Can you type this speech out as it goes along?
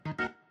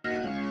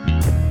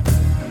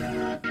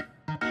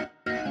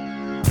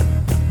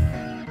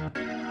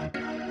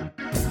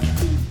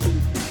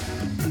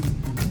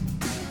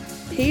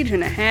page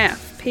and a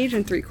half, page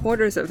and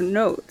 3/4 of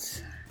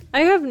notes.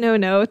 I have no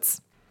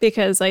notes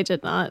because I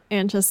did not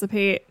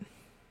anticipate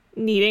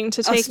needing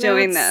to take Us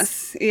doing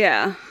notes. this.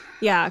 Yeah.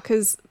 Yeah,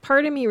 because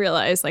part of me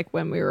realized, like,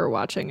 when we were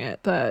watching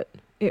it, that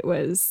it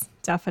was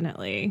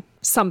definitely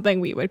something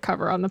we would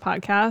cover on the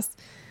podcast.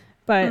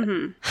 But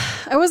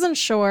I wasn't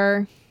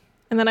sure.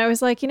 And then I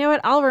was like, you know what?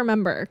 I'll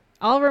remember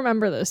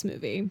this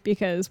movie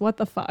because what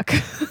the fuck?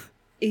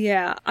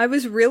 Yeah, I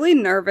was really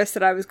nervous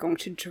that I was going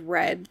to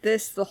dread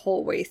this the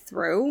whole way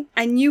through.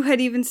 And you had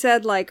even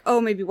said, like,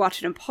 oh, maybe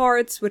watch it in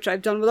parts, which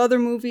I've done with other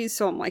movies.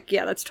 So I'm like,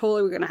 yeah, that's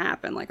totally going to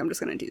happen. Like, I'm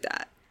just going to do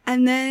that.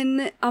 And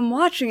then I'm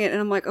watching it and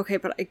I'm like, okay,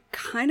 but I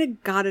kind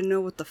of got to know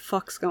what the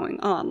fuck's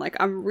going on. Like,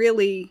 I'm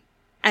really...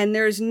 And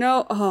there's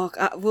no... Oh,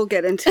 God, we'll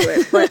get into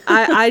it. But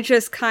I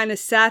just kind of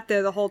sat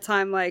there the whole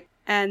time, like,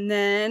 and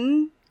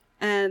then,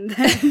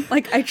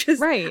 like, I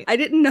just... Right. I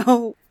didn't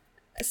know...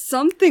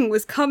 Something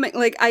was coming,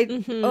 like,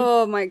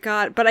 oh my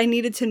god, but I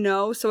needed to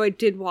know, so I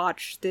did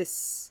watch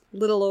this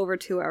little over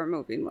 2-hour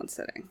movie in one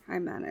sitting. I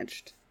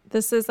managed.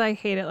 This is I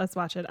Hate It, Let's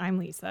Watch It. I'm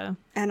Lisa.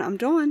 And I'm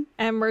Dawn.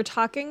 And we're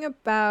talking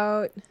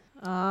about,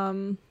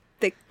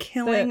 the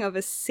killing of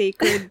a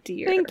sacred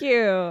deer. Thank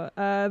you.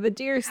 The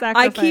deer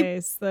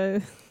sacrifice.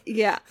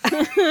 Yeah.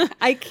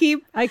 I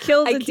killed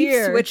the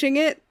deer. Keep switching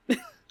it.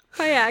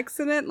 By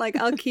accident, like,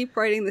 I'll keep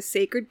writing the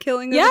sacred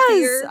killing of a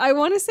deer. Yes, I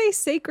want to say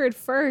sacred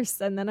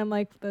first, and then I'm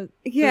like, the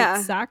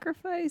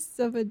sacrifice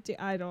of a deer.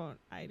 I don't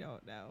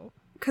know.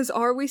 Because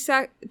are we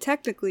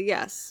technically,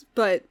 yes,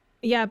 but...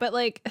 Yeah, but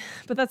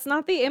that's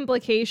not the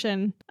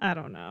implication. I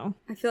don't know.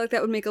 I feel like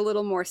that would make a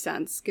little more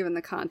sense, given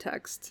the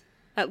context.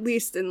 At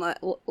least in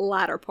the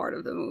latter part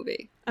of the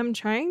movie. I'm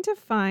trying to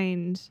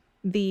find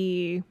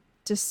the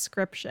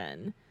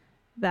description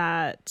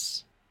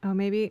that... Oh,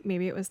 maybe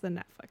it was the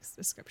Netflix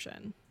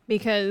description.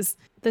 Because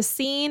the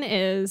scene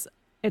is,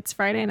 it's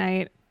Friday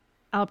night.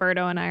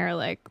 Alberto and I are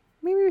like,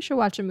 maybe we should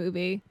watch a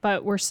movie.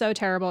 But we're so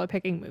terrible at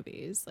picking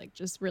movies. Like,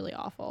 just really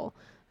awful.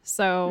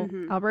 So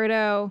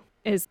Alberto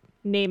is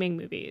naming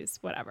movies,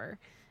 whatever.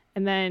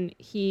 And then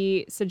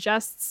he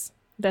suggests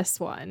this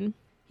one.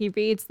 He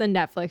reads the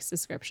Netflix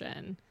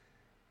description.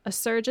 A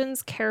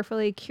surgeon's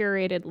carefully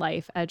curated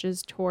life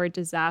edges toward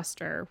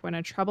disaster when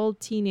a troubled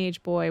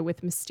teenage boy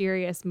with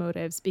mysterious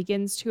motives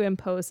begins to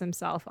impose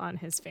himself on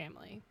his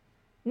family.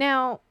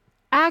 Now,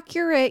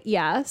 accurate,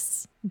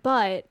 yes,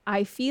 but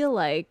I feel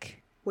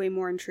like... Way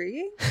more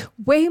intriguing?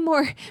 Way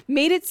more...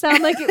 Made it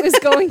sound like it was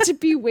going to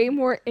be way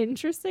more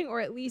interesting or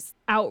at least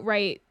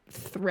outright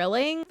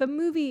thrilling. The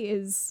movie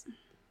is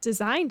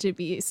designed to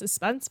be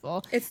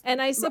suspenseful. And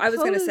I suppose... I was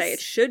going to say it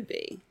should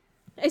be.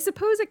 I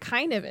suppose it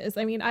kind of is.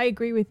 I mean, I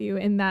agree with you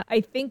in that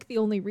I think the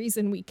only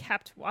reason we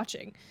kept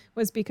watching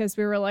was because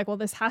we were like, well,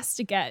 this has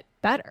to get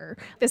better.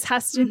 This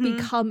has to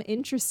become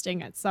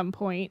interesting at some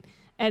point.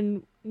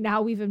 And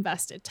now we've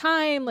invested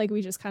time. Like,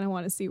 we just kind of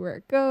want to see where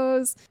it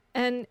goes.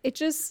 And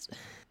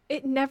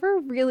it never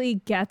really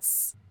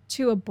gets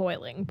to a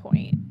boiling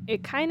point.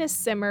 It kind of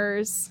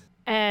simmers.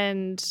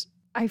 And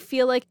I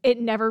feel like it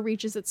never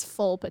reaches its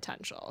full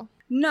potential.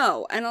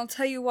 No, and I'll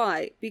tell you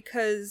why.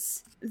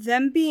 Because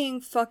them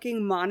being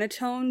fucking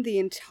monotone the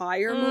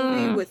entire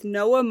movie with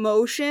no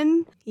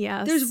emotion.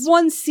 Yes. There's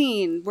one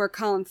scene where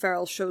Colin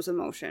Farrell shows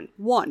emotion.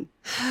 One.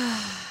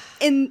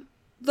 In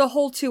the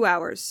whole 2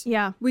 hours.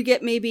 Yeah. We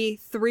get maybe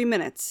 3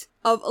 minutes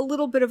of a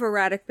little bit of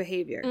erratic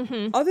behavior.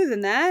 Other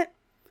than that...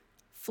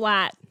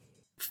 Flat.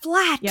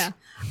 Yeah.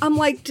 I'm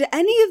like, do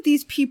any of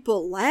these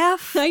people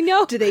laugh? I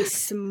know. Do they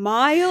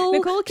smile?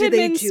 Nicole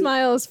Kidman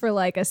smiles for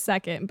like a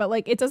second, but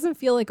like it doesn't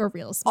feel like a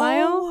real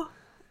smile. Oh,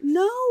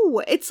 no.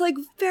 It's like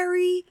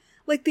very,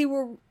 like they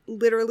were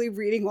literally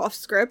reading off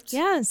script.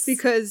 Yes.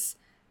 Because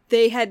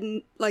they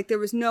hadn't, like there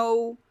was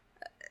no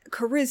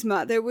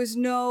charisma. There was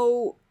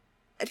no,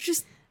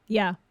 just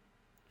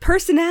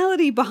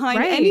personality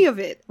behind any of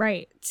it.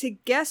 Right. To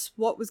guess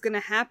what was going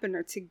to happen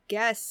or to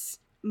guess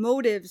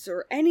motives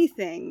or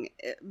anything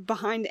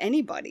behind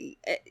anybody,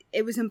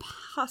 it was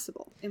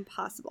impossible,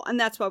 and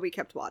that's why we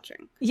kept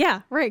watching.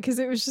 Yeah, right, because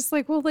it was just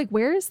like, well, like,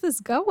 where is this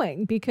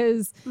going?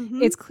 Because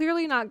it's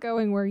clearly not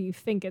going where you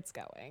think it's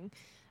going.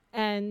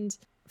 And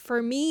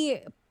for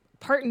me,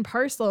 part and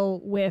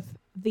parcel with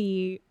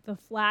the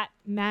flat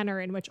manner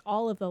in which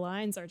all of the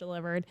lines are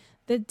delivered,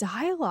 the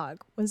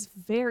dialogue was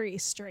very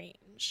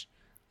strange,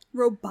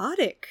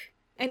 robotic,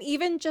 and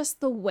even just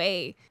the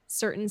way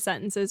certain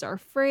sentences are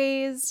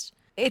phrased,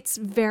 it's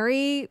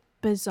very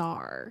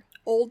bizarre.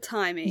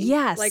 Old-timey.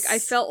 Yes. Like, I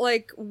felt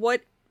like,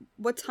 what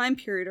time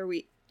period are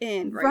we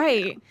in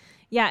right now?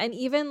 Yeah, and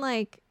even,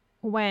 like,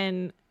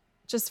 when,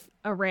 just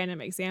a random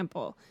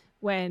example,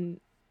 when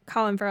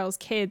Colin Farrell's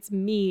kids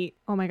meet,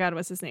 oh my god,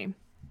 what's his name?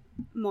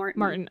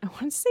 Martin. I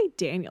want to say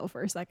Daniel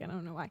for a second. I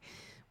don't know why.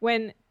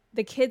 When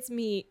the kids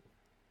meet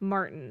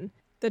Martin,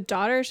 the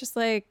daughter's just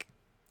like,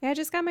 yeah, I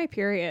just got my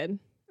period.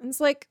 And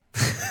it's like,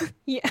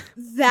 yeah.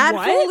 That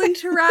whole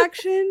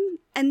interaction,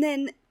 and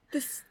then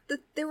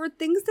there were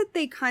things that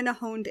they kind of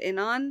honed in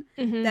on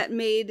that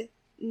made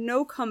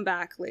no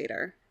comeback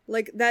later.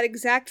 Like, that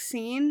exact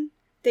scene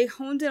they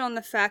honed in on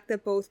the fact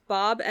that both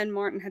Bob and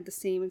Martin had the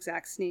same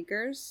exact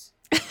sneakers.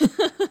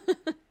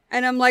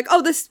 And I'm like,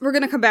 oh, we're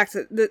going to come back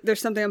to, there's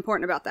something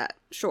important about that.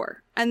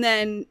 Sure. And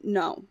then,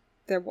 no,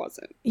 there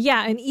wasn't.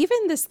 Yeah, and even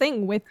this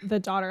thing with the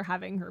daughter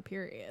having her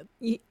period,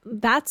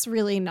 that's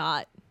really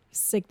not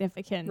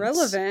significant.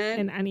 Relevant.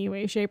 In any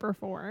way, shape, or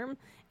form.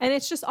 And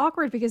it's just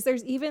awkward because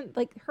there's even,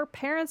 like, her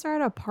parents are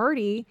at a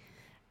party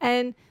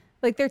and,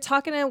 like, they're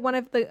talking to one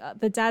of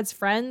the dad's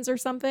friends or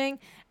something.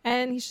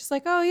 And he's just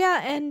like, oh,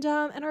 yeah, and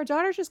our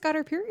daughter just got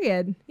her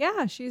period.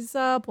 Yeah, she's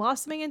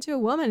blossoming into a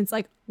woman. It's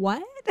like,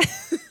 what?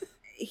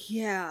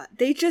 Yeah,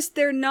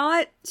 they're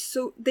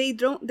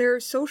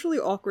socially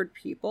awkward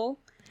people.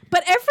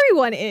 But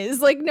everyone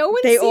is. Like, no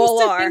one they seems all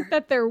to are. think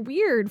that they're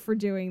weird for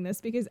doing this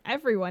because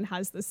everyone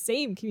has the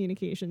same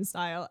communication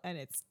style and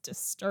it's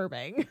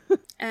disturbing.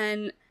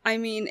 And, I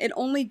mean, it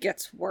only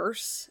gets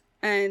worse.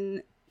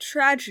 And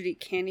tragedy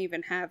can't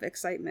even have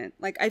excitement.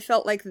 Like, I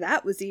felt like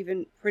that was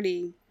even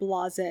pretty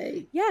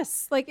blasé.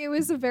 Yes, like, it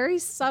was a very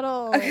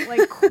subtle,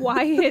 like,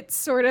 quiet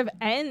sort of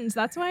end.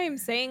 That's why I'm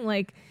saying,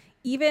 like,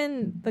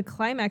 even the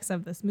climax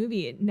of this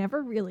movie, it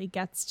never really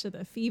gets to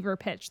the fever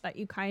pitch that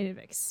you kind of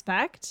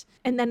expect.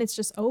 And then it's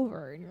just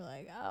over and you're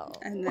like, oh.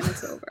 And then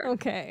it's over.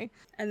 Okay.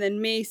 And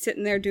then me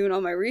sitting there doing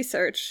all my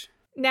research.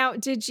 Now,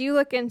 did you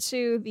look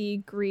into the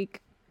Greek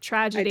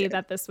tragedy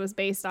that this was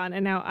based on?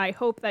 And now I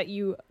hope that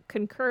you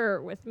concur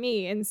with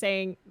me in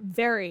saying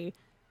very,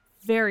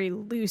 very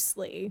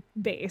loosely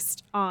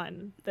based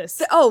on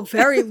this. Oh,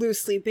 very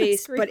loosely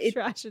based, Greek but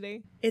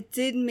tragedy. It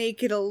did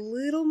make it a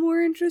little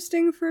more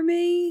interesting for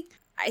me.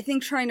 I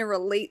think trying to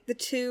relate the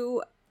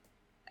two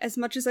as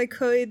much as I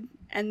could,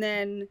 and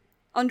then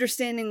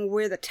understanding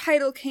where the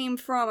title came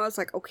from, I was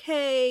like,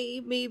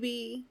 okay,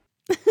 maybe.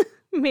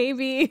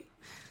 Maybe.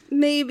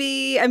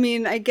 I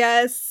mean, I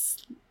guess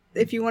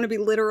if you want to be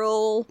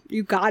literal,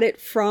 you got it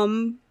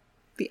from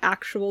the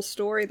actual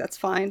story, that's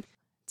fine.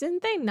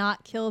 Didn't they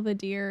not kill the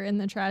deer in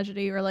the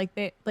tragedy? Or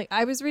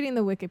I was reading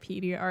the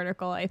Wikipedia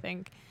article, I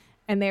think,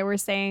 and they were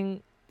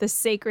saying the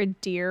sacred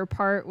deer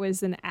part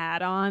was an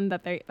add-on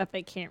that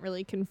they can't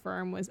really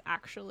confirm was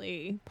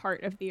actually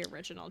part of the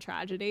original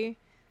tragedy.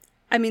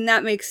 I mean,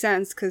 that makes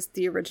sense because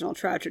the original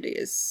tragedy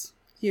is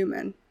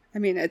human. I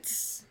mean,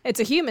 it's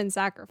a human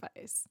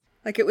sacrifice.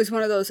 Like, it was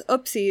one of those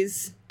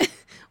oopsies.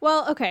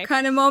 Well, okay.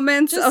 Kind of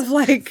moments Just of,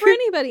 like... For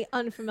anybody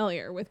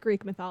unfamiliar with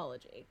Greek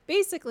mythology,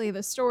 basically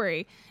the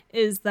story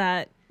is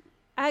that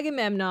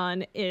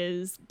Agamemnon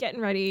is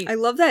getting ready. I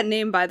love that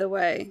name, by the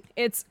way.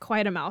 It's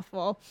quite a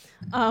mouthful.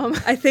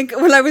 I think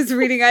when I was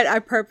reading it, I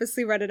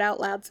purposely read it out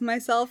loud to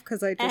myself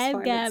because I just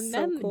find it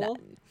so cool.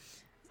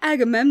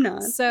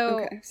 Agamemnon. So,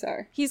 okay,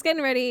 sorry. He's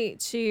getting ready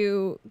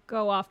to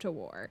go off to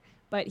war,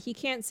 but he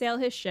can't sail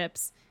his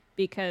ships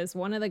because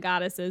one of the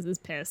goddesses is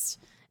pissed.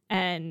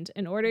 And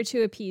in order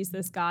to appease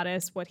this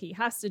goddess, what he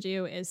has to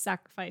do is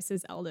sacrifice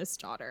his eldest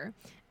daughter.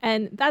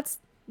 And that's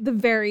the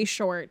very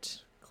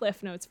short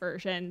Cliff Notes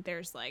version.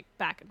 There's like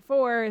back and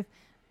forth.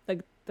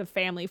 The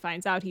family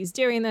finds out he's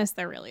doing this.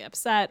 They're really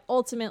upset.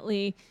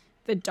 Ultimately,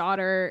 the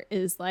daughter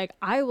is like,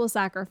 I will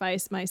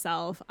sacrifice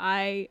myself.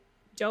 I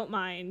don't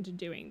mind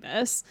doing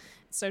this.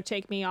 So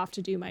take me off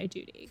to do my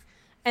duty.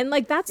 And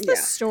like, that's the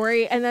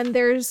story. And then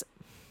there's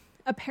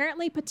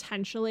apparently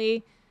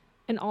potentially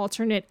an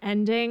alternate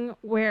ending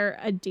where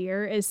a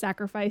deer is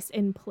sacrificed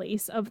in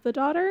place of the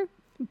daughter,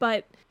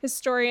 but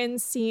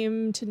historians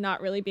seem to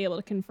not really be able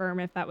to confirm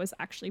if that was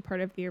actually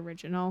part of the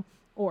original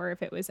or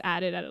if it was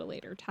added at a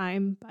later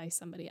time by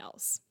somebody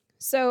else.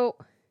 So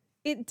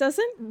it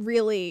doesn't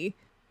really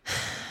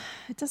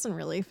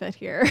fit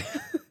here.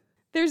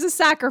 There's a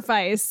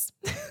sacrifice.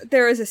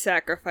 There is a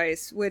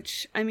sacrifice,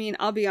 which, I mean,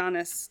 I'll be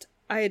honest,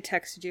 I had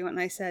texted you and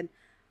I said,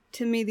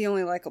 to me, the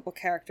only likable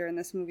character in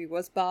this movie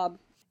was Bob.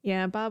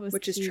 Yeah, Bob was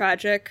which cute. Is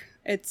tragic.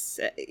 It's,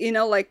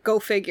 like, go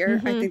figure.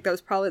 Mm-hmm. I think that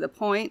was probably the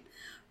point.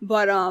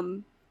 But,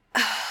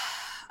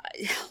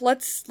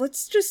 let's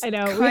just we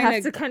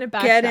have to kind of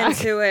get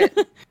into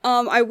it.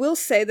 I will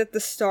say that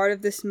the start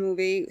of this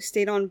movie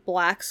stayed on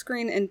black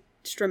screen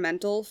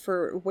instrumental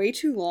for way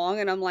too long,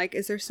 and I'm like,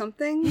 is there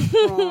something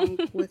wrong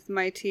with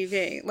my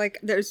TV? Like,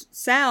 there's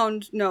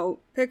sound, no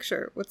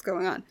picture. What's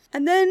going on?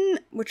 And then,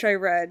 which I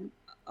read,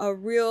 a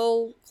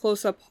real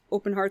close-up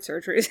open heart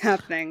surgery is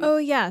happening. Oh,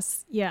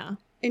 yes. Yeah.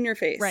 In your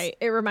face. Right.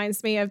 It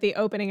reminds me of the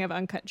opening of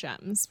Uncut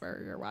Gems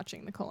where you're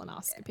watching the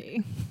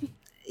colonoscopy.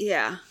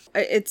 Yeah.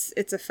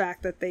 It's a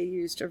fact that they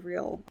used a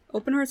real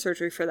open heart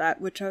surgery for that,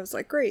 which I was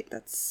like, great,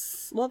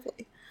 that's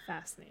lovely.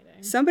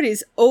 Fascinating.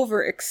 Somebody's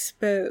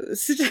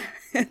overexposed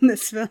in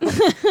this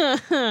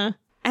film.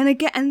 And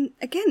again,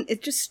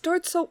 it just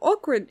starts so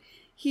awkward.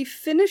 He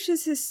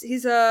finishes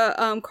he's a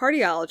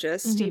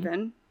cardiologist, mm-hmm.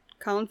 Stephen,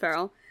 Colin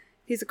Farrell.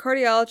 He's a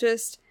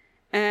cardiologist,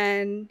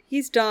 and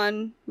he's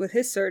done with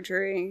his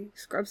surgery,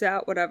 scrubs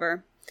out,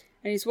 whatever.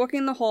 And he's walking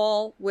in the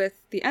hall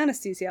with the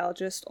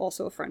anesthesiologist,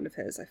 also a friend of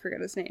his, I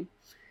forget his name.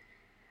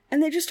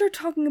 And they just start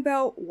talking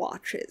about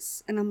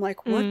watches. And I'm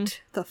like,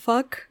 what the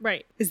fuck?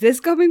 Right. Is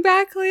this coming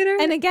back later?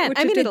 And again,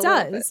 I mean, it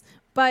does,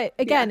 But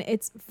again,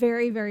 it's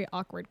very, very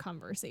awkward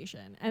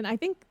conversation. And I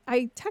think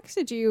I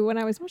texted you when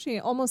I was watching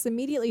it almost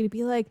immediately to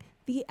be like,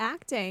 the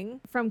acting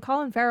from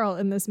Colin Farrell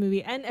in this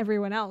movie and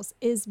everyone else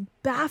is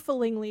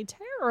bafflingly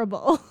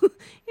terrible.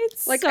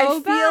 It's like,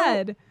 so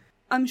bad.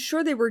 I'm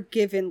sure they were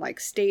given like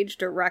stage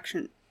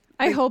direction.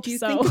 I hope do you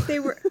so. think if they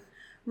were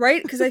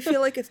right? Because I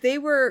feel like if they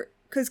were,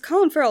 because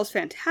Colin Farrell's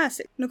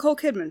fantastic, Nicole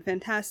Kidman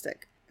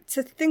fantastic.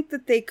 To think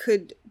that they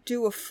could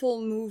do a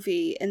full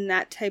movie in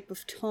that type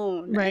of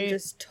tone and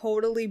just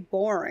totally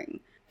boring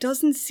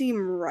doesn't seem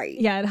right.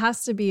 Yeah, it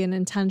has to be an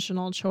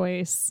intentional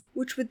choice.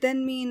 Which would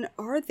then mean,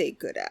 are they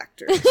good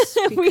actors?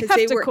 We have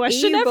to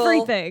question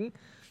everything.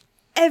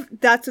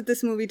 That's what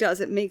this movie does.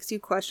 It makes you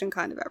question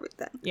kind of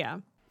everything.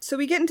 Yeah. So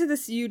we get into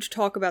this huge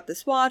talk about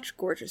this watch,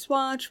 gorgeous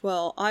watch.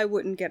 Well, I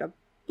wouldn't get a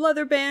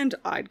leather band.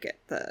 I'd get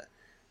the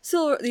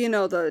silver,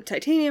 the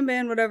titanium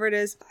band, whatever it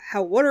is.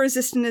 How water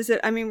resistant is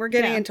it? I mean, we're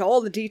getting into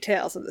all the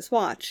details of this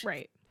watch.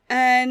 Right.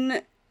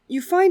 And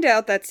you find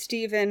out that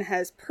Steven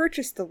has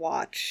purchased the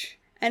watch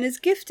and is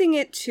gifting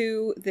it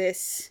to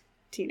this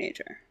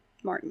teenager,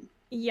 Martin.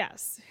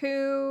 Yes,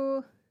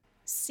 who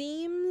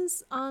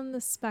seems on the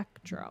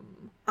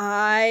spectrum.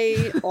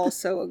 I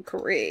also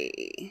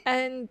agree.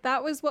 And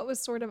that was what was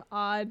sort of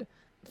odd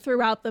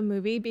throughout the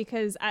movie,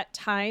 because at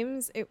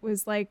times it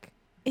was like,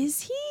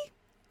 is he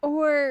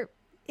or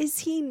is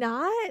he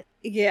not?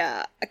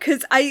 Yeah,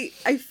 because I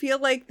feel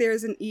like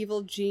there's an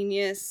evil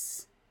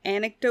genius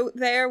anecdote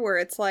there where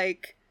it's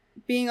like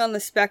being on the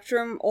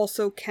spectrum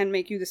also can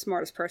make you the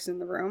smartest person in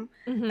the room.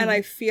 Mm-hmm. And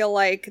I feel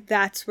like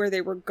that's where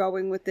they were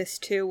going with this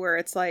too, where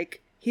it's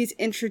like he's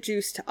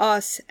introduced to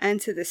us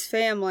and to this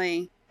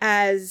family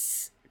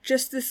as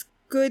just this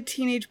good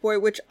teenage boy,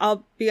 which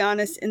I'll be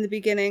honest, in the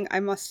beginning I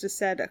must have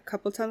said a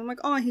couple of times, I'm like,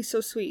 oh, he's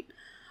so sweet.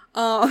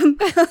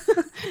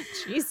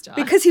 Jeez, John.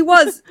 Because he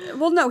was,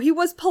 he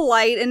was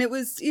polite, and it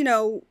was,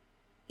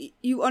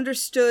 you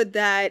understood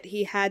that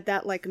he had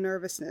that like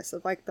nervousness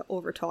of like the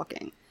over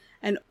talking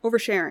and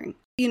oversharing.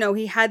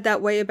 He had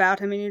that way about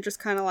him, and you're just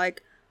kind of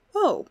like,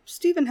 oh,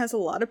 Steven has a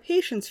lot of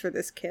patience for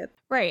this kid.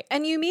 Right.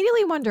 And you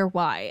immediately wonder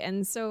why.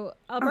 And so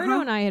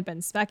Alberto and I had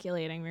been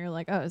speculating. We were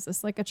like, oh, is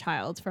this like a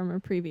child from a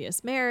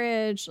previous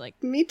marriage?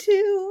 Like, Me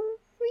too.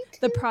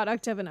 The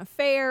product of an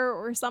affair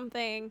or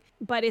something.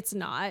 But it's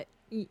not.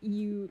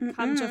 You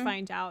come to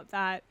find out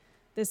that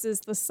this is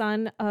the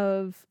son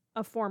of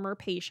a former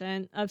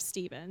patient of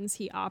Steven's.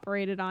 He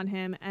operated on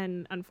him,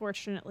 and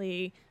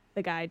unfortunately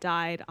the guy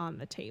died on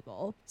the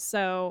table.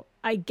 So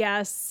I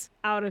guess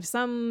out of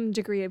some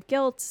degree of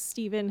guilt,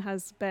 Steven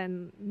has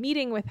been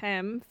meeting with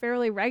him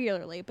fairly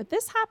regularly. But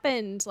this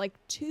happened like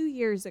 2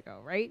 years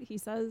ago, right? He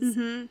says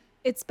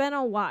it's been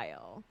a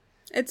while.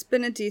 It's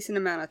been a decent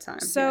amount of time.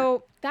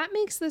 So that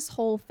makes this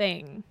whole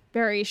thing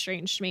very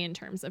strange to me in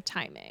terms of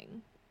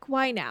timing.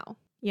 Why now?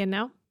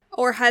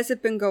 Or has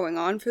it been going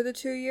on for the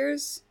 2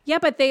 years? Yeah,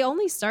 but they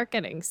only start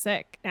getting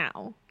sick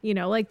now.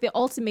 Like the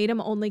ultimatum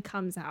only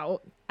comes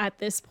out at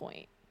this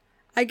point.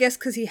 I guess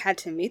because he had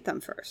to meet them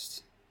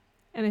first.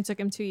 And it took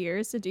him 2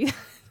 years to do that.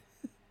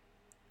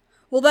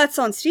 Well, that's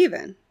on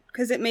Steven.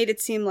 Because it made it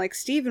seem like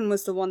Steven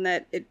was the one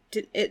that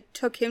it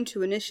took him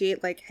to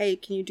initiate, like, hey,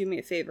 can you do me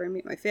a favor and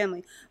meet my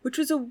family? Which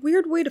was a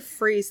weird way to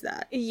phrase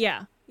that.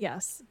 Yeah.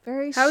 Yes.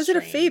 Very How strange. is it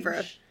a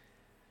favor?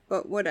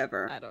 But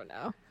whatever. I don't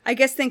know. I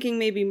guess thinking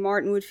maybe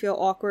Martin would feel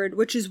awkward,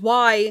 which is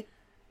why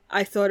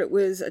I thought it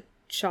was a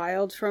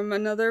child from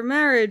another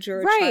marriage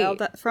or a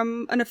child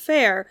from an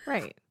affair.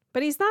 Right.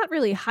 But he's not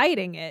really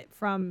hiding it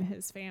from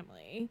his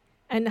family.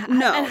 And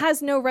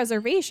has no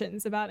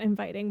reservations about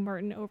inviting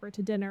Martin over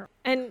to dinner.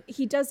 And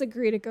he does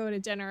agree to go to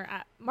dinner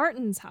at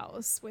Martin's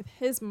house with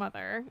his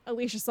mother,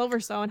 Alicia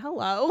Silverstone.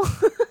 Hello.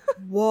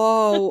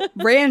 Whoa.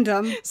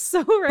 Random.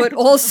 So random. But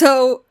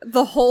also,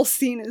 the whole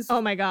scene is...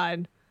 Oh my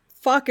God.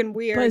 Fucking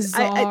weird.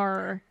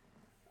 Bizarre.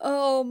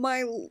 Oh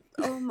my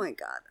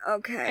God.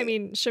 Okay. I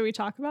mean, should we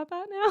talk about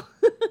that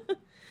now?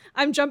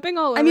 I'm jumping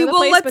all over the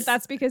place, but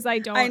that's because I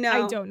don't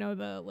know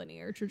the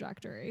linear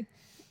trajectory.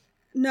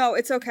 No,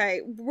 it's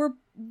okay.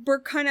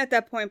 We're kind of at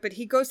that point, but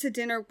he goes to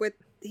dinner goes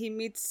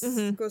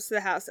to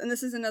the house. And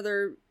this is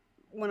another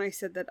when I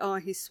said that, oh,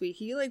 he's sweet.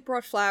 He like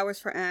brought flowers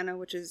for Anna,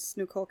 which is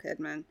Nicole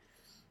Kidman.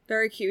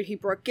 Very cute. He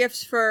brought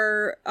gifts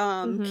for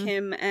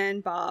Kim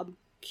and Bob.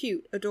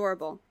 Cute,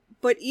 adorable.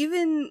 But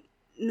even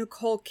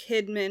Nicole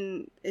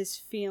Kidman is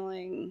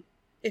feeling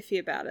iffy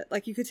about it.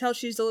 Like, you could tell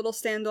she's a little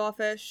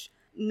standoffish,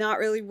 not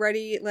really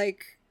ready.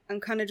 Like, I'm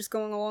kind of just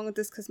going along with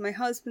this because my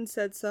husband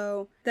said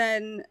so.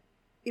 Then,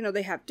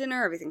 they have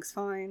dinner, everything's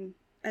fine.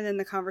 And then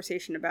the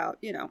conversation about,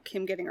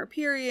 Kim getting her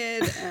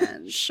period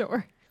and...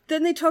 Sure.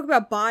 Then they talk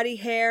about body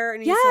hair,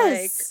 and he's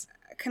like,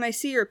 can I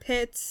see your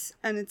pits?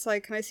 And it's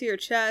like, can I see your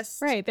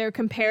chest? Right, they're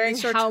comparing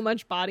how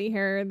much body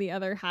hair the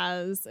other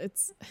has.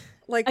 It's...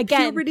 Like,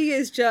 again, puberty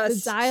is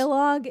just... The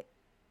dialogue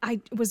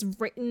was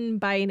written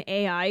by an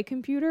AI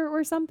computer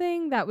or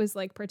something that was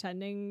like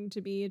pretending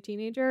to be a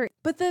teenager.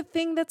 But the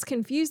thing that's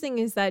confusing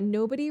is that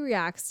nobody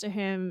reacts to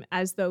him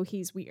as though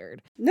he's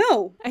weird.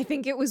 No. I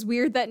think it was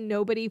weird that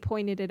nobody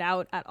pointed it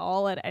out at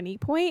all at any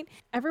point.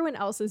 Everyone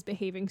else is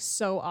behaving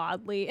so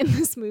oddly in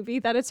this movie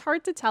that it's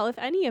hard to tell if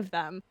any of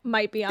them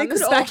might be on the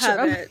spectrum.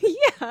 All have it.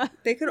 Yeah.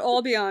 They could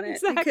all be on it.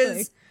 Exactly.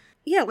 Because,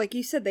 yeah, like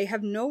you said, they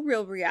have no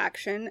real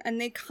reaction and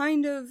they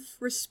kind of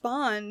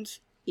respond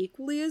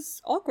equally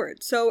as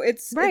awkward. So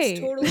it's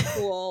totally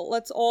cool.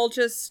 Let's all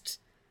just,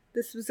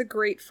 this was a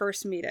great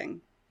first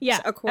meeting. Yeah,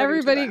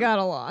 everybody got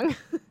along.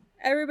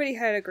 Everybody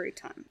had a great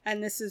time.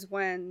 And this is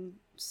when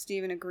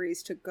Steven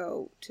agrees to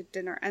go to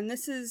dinner. And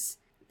this is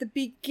the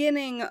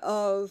beginning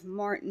of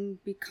Martin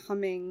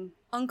becoming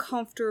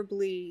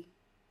uncomfortably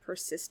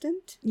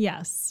persistent.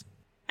 Yes.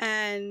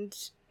 And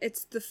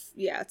it's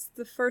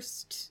the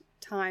first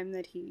time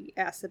that he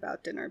asks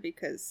about dinner,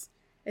 because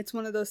it's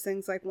one of those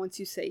things like once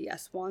you say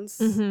yes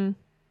once,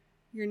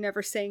 you're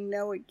never saying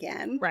no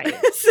again.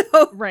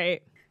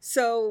 Right.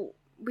 So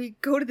we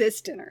go to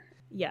this dinner.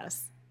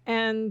 Yes.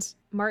 And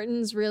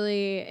Martin's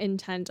really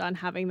intent on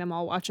having them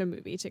all watch a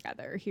movie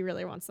together. He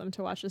really wants them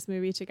to watch this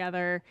movie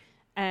together.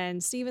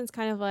 And Steven's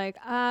kind of like,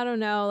 I don't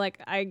know,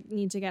 like, I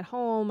need to get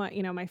home.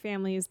 You know, my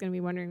family is going to be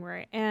wondering where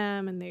I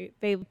am. And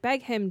they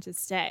beg him to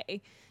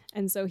stay.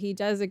 And so he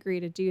does agree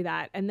to do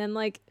that. And then,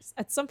 like,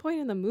 at some point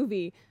in the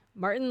movie,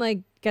 Martin,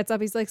 like, gets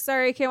up. He's like,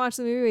 sorry, I can't watch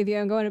the movie with you.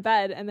 I'm going to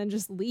bed. And then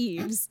just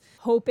leaves,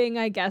 hoping,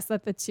 I guess,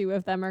 that the two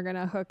of them are going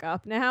to hook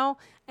up now.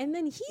 And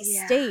then he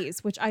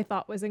stays, which I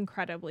thought was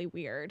incredibly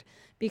weird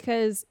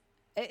because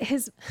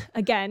his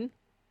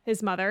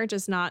mother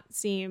does not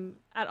seem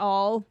at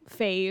all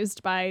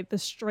fazed by the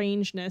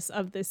strangeness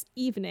of this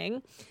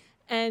evening.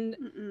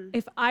 And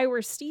if I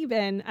were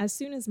Steven, as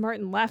soon as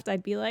Martin left,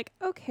 I'd be like,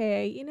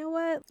 okay, you know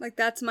what? Like,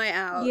 that's my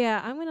out. Yeah,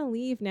 I'm going to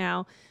leave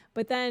now.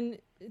 But then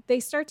they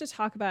start to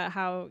talk about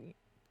how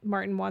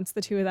Martin wants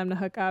the two of them to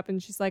hook up.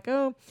 And she's like,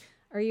 oh,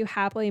 are you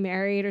happily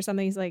married or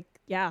something? He's like,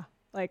 yeah,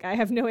 like, I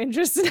have no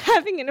interest in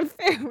having an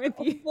affair with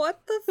you.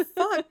 What the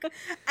fuck?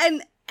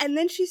 and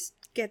then she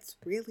gets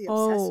really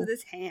obsessed with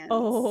his hands.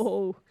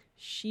 Oh,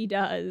 she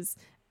does.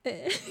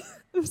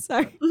 I'm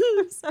sorry.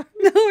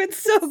 No, it's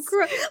so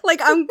gross. Like,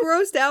 I'm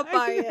grossed out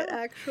by it,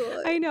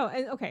 actually. I know.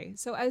 And okay,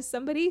 so as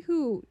somebody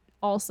who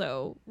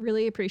also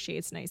really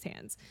appreciates nice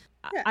hands,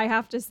 I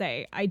have to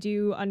say, I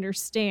do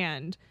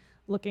understand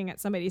looking at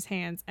somebody's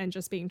hands and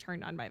just being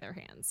turned on by their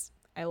hands.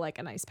 I like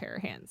a nice pair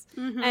of hands.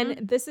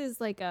 And this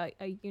is like a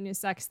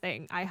unisex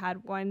thing. I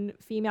had one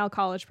female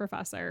college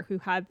professor who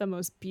had the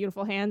most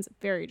beautiful hands,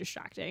 very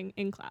distracting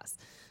in class.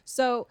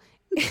 So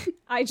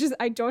I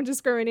don't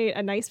discriminate.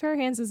 A nice pair of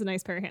hands is a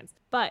nice pair of hands.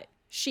 But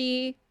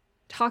she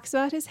talks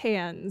about his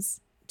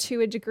hands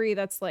to a degree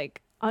that's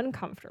like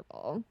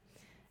uncomfortable.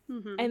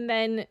 And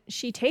then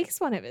she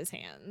takes one of his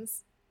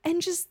hands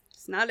and just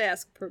not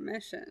ask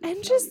permission. And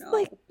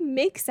like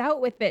makes out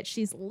with it.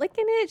 She's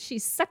licking it.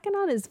 She's sucking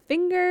on his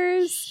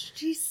fingers.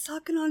 She's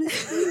sucking on his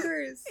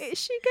fingers.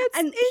 She gets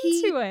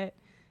into it.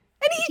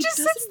 And he just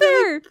sits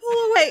there.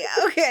 Pull away.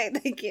 Okay,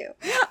 thank you.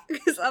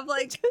 Because I'm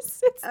like, just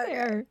sits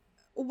there.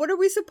 What are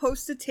we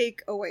supposed to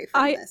take away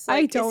from this?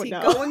 Like, I don't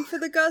know. Is he going for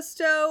the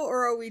gusto,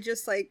 or are we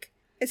just like,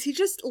 is he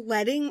just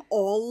letting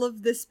all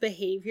of this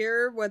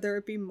behavior, whether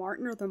it be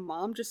Martin or the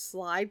mom, just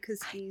slide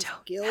because he's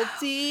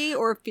guilty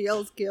or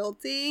feels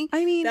guilty?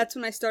 I mean, that's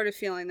when I started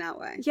feeling that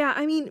way. Yeah,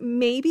 I mean,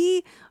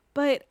 maybe,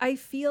 but I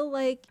feel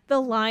like the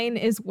line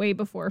is way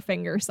before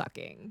finger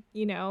sucking.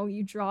 You know,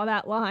 you draw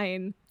that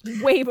line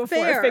way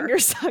before finger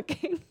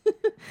sucking.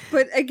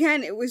 But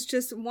again, it was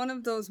just one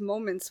of those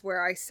moments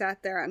where I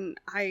sat there and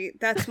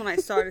that's when I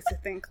started to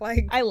think,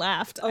 like, I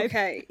laughed.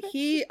 Okay,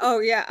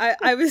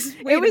 I was,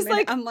 wait it was a minute.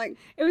 Like, I'm like,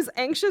 it was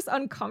anxious,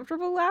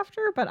 uncomfortable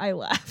laughter, but I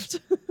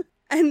laughed.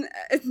 and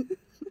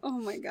oh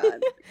my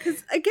God.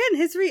 Because again,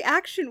 his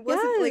reaction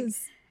wasn't like,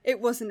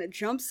 it wasn't a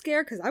jump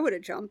scare, because I would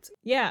have jumped.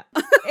 Yeah.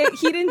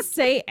 He didn't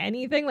say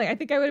anything. Like, I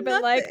think I would have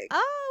been like,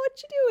 oh,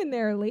 what you doing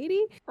there,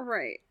 lady?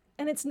 Right.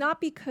 And it's not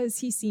because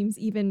he seems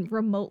even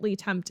remotely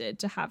tempted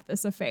to have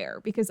this affair,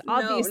 because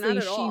obviously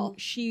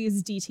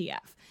she's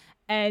DTF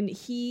and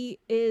he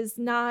is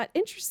not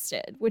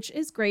interested, which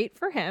is great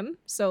for him.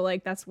 So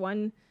like, that's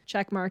one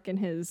check mark in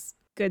his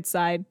good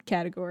side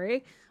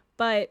category,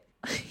 but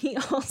he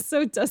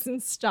also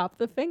doesn't stop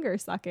the finger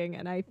sucking.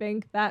 And I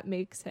think that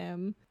makes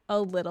him a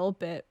little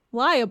bit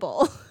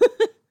liable.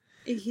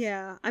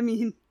 Yeah. I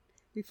mean,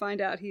 we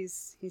find out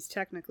he's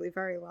technically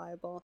very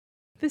liable.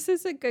 This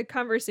is a good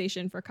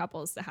conversation for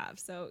couples to have.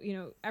 So, you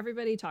know,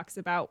 everybody talks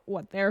about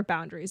what their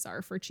boundaries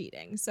are for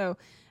cheating. So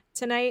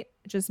tonight,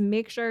 just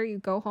make sure you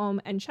go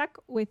home and check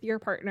with your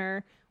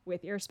partner,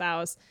 with your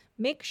spouse.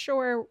 Make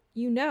sure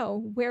you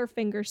know where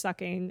finger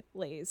sucking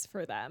lays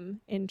for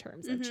them in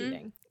terms of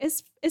cheating.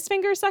 Is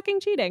finger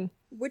sucking cheating?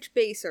 Which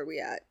base are we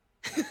at?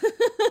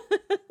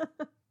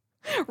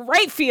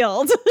 Right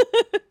field.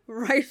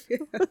 Right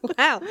field.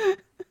 Wow.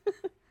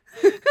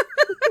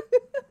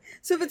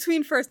 So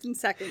between first and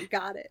second,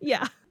 got it.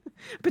 Yeah,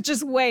 but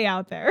just way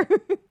out there.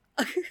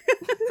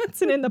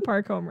 It's an in the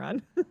park home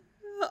run.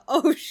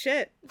 Oh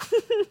shit.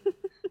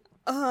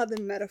 The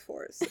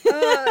metaphors.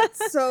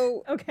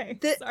 So Okay,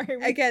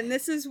 sorry. Again,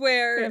 this is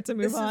where we have to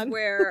move on. Is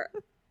where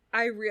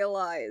I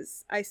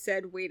realize I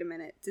said, wait a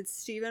minute, did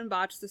Steven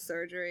botch the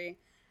surgery?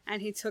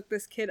 And he took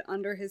this kid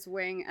under his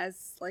wing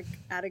as, like,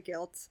 out of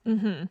guilt.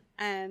 Mm-hmm.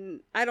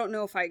 And I don't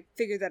know if I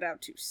figured that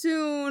out too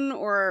soon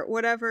or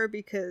whatever,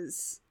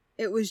 because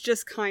it was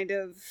just kind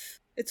of...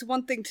 It's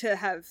one thing to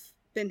have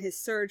been his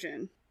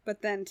surgeon,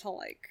 but then to,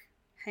 like,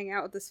 hang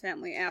out with this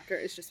family after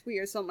is just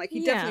weird. So I'm like,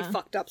 he definitely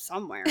fucked up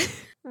somewhere.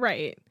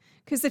 Right.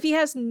 Because if he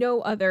has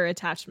no other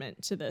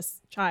attachment to this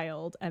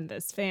child and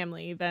this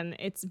family, then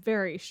it's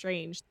very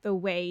strange. The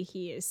way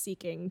he is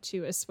seeking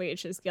to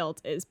assuage his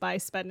guilt is by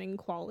spending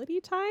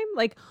quality time,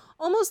 like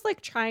almost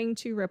like trying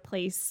to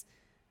replace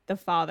the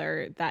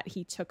father that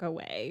he took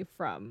away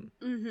from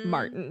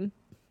Martin.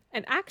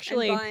 And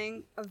actually, and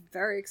buying a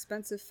very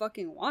expensive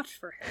fucking watch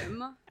for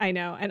him. I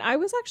know. And I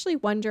was actually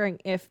wondering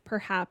if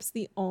perhaps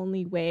the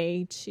only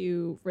way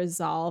to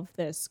resolve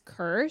this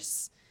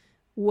curse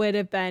would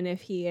have been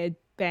if he had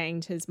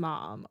banged his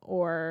mom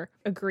or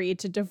agreed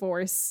to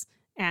divorce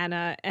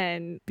Anna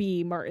and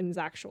be Martin's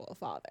actual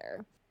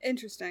father.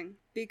 Interesting,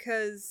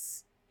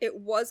 because it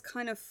was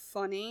kind of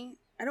funny.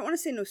 I don't want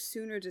to say no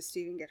sooner does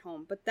Steven get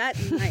home, but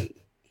that night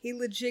he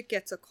legit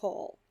gets a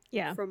call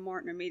from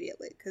Martin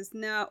immediately, because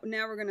now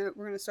we're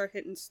gonna start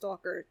hitting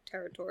stalker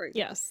territory.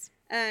 Yes.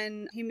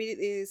 And he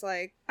immediately is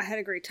like, I had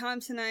a great time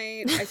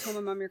tonight. I told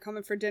my mom you're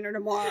coming for dinner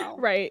tomorrow.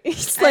 Right.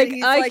 He's like,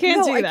 I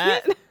can't do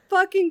that. Can't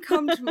fucking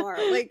come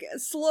tomorrow. Like,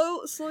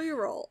 slow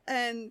your roll.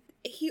 And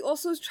he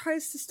also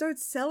tries to start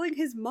selling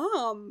his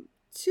mom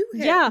to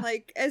him. Yeah.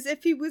 Like, as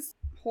if he was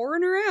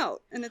whoring her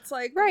out. And it's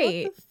like, what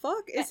the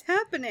fuck is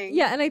happening?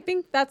 Yeah, and I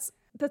think that's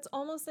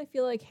almost, I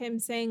feel like him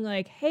saying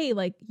like, hey,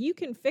 like, you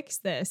can fix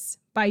this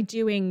by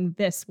doing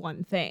this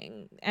one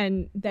thing.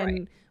 And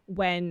then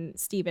when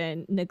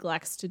Steven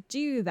neglects to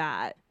do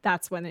that,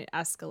 that's when it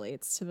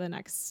escalates to the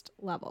next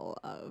level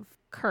of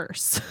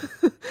curse,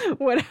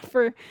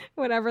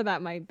 whatever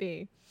that might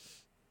be.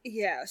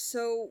 Yeah,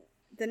 so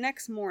the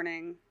next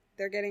morning,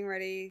 they're getting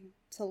ready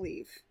to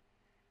leave,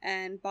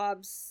 and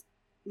Bob's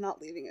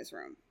not leaving his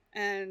room.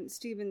 And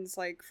Steven's,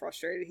 like,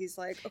 frustrated. He's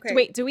like, okay.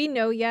 Wait, do we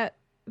know yet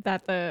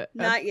that the...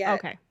 Not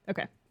yet.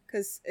 Okay.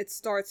 Because it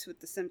starts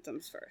with the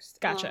symptoms first.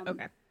 Gotcha,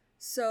 okay.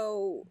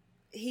 So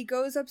he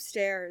goes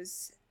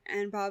upstairs,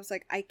 and Bob's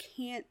like, I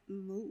can't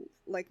move.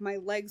 Like, my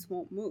legs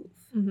won't move.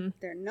 Mm-hmm.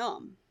 They're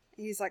numb.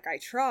 And he's like, I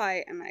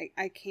try, and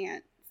I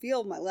can't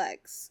feel my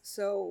legs.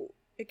 So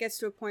it gets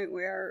to a point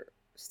where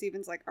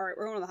Steven's like, all right,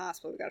 we're going to the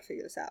hospital. We got to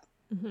figure this out.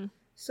 Mm-hmm.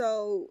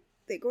 So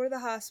they go to the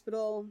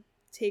hospital,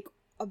 take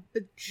a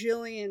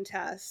bajillion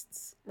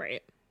tests.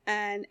 Right.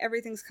 And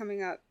everything's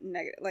coming up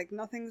negative. Like,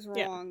 nothing's wrong.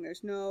 Yeah.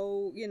 There's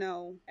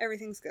no,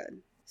 everything's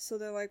good. So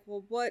they're like,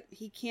 well, what?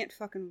 He can't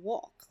fucking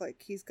walk.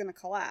 Like, he's gonna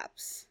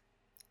collapse.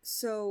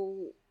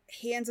 So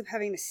he ends up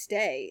having to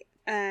stay,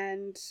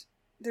 and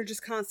they're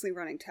just constantly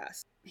running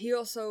tests. He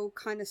also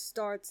kind of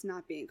starts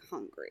not being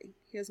hungry.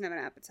 He doesn't have an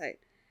appetite.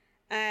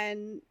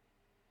 And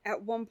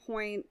at one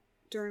point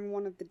during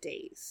one of the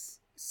days,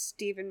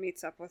 Steven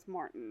meets up with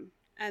Martin.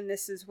 And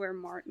this is where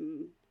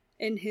Martin,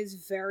 in his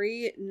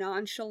very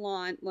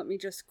nonchalant, let me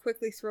just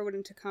quickly throw it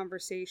into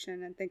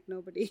conversation and think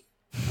nobody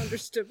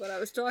understood what I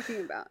was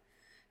talking about.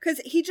 Because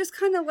he just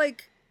kind of,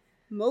 like,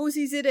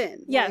 moseys it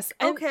in. Yes.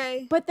 Like,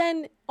 okay. But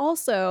then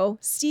also,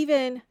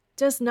 Steven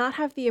does not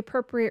have the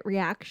appropriate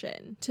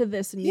reaction to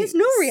this news. He has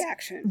no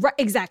reaction. Right,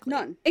 exactly.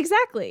 None.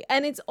 Exactly.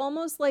 And it's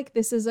almost like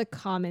this is a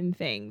common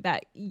thing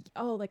that,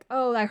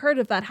 I heard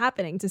of that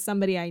happening to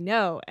somebody I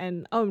know.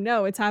 And, oh,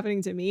 no, it's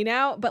happening to me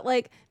now. But,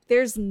 like,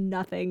 there's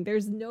nothing.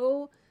 There's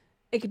no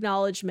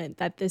acknowledgement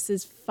that this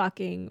is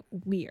fucking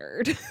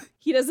weird.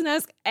 He doesn't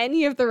ask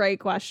any of the right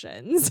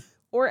questions.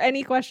 Or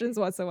any questions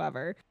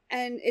whatsoever.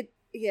 And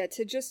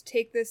to just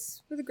take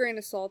this with a grain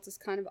of salt is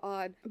kind of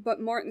odd.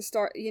 But Martin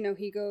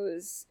he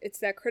goes, it's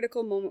that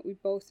critical moment we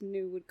both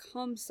knew would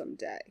come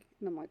someday.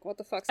 And I'm like, what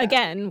the fuck's happening?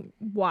 Again,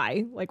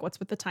 why? Like, what's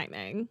with the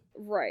timing?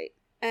 Right.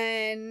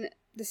 And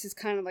this is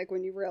kind of like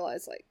when you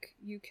realize, like,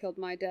 you killed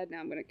my dad, now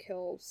I'm going to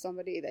kill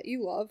somebody that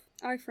you love.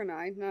 Eye for an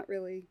eye, not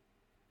really.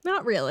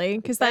 Not really,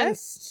 because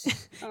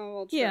that's... Oh,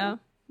 well, true. Yeah.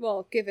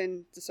 Well,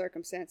 given the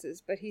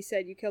circumstances. But he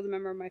said, you killed a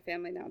member of my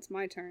family, now it's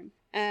my turn.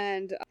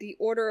 And the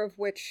order of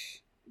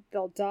which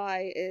they'll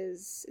die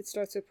is, it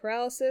starts with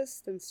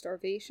paralysis, then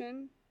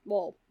starvation.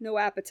 Well, no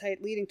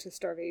appetite leading to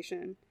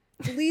starvation.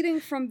 Bleeding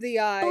from the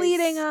eyes.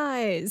 Bleeding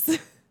eyes.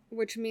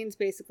 Which means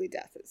basically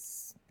death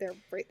is there,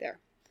 right there.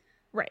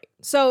 Right.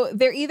 So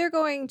they're either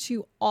going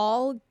to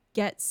all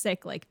get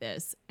sick like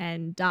this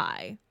and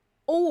die,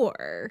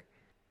 or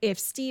if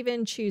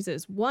Steven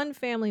chooses one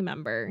family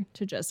member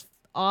to just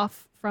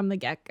off from the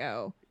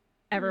get-go,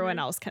 everyone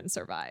else can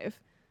survive.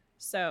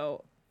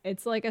 So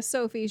it's like a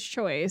Sophie's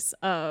Choice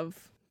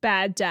of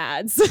bad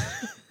dads.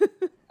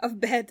 of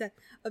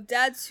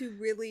dads who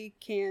really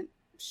can't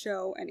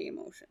show any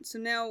emotion. So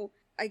now,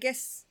 I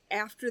guess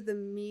after the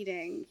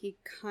meeting, he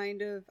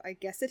kind of, I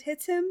guess it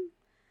hits him.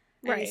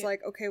 And he's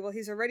like, okay, well,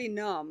 he's already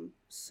numb,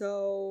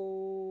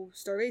 so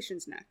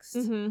starvation's next.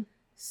 Mm-hmm.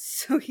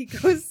 So he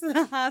goes to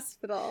the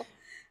hospital,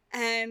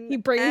 and he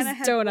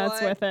brings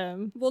donuts with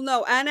him. Well,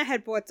 no, Anna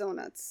had bought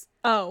donuts.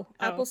 Oh.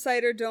 Apple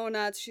cider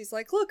donuts. She's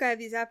like, look, I have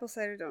these apple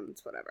cider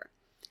donuts, whatever.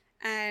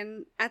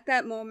 And at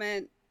that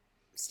moment,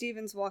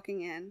 Steven's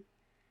walking in,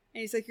 and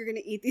he's like, you're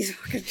gonna eat these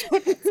fucking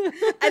donuts.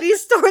 And he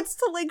starts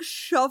to, like,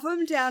 shove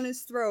them down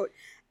his throat.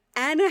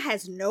 Anna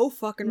has no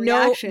fucking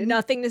reaction. No,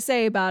 nothing to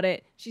say about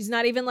it. She's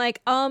not even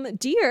like,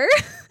 dear,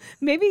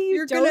 maybe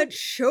you're gonna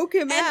choke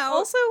him out.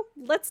 Also,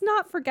 let's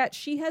not forget,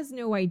 she has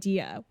no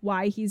idea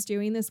why he's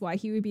doing this, why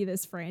he would be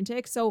this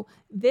frantic. So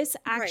this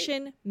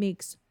action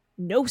makes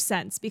no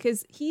sense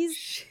because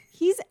he's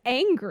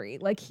angry.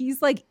 Like, he's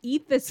like,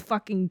 eat this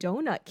fucking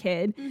donut,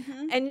 kid.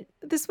 Mm-hmm. And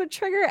this would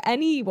trigger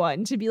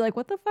anyone to be like,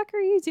 what the fuck are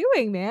you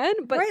doing, man?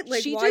 But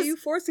like, she why just are you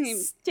forcing him?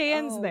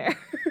 Stands there.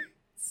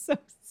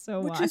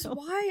 Which wild. Is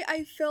why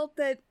I felt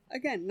that,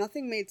 again,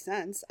 nothing made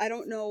sense. I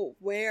don't know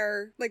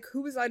where, like,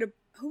 who was I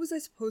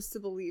supposed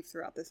to believe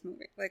throughout this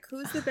movie? Like,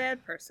 who's the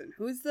bad person?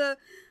 Who's the,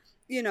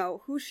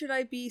 who should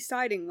I be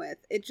siding with?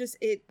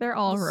 They're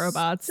all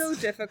robots. So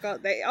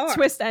difficult. They are.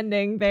 Twist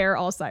ending, they're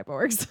all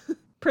cyborgs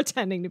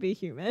pretending to be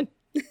human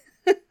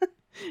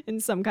in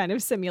some kind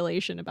of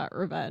simulation about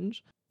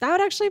revenge. That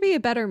would actually be a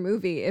better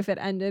movie if it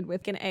ended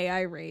with an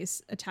AI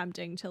race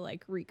attempting to,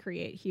 like,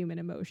 recreate human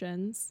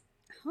emotions.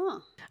 Huh.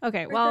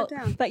 Okay, well,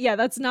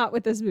 that's not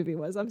what this movie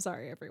was. I'm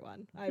sorry,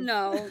 everyone.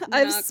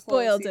 I've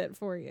spoiled it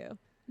for you.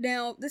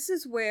 Now, this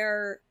is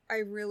where I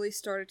really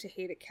started to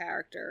hate a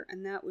character,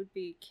 and that would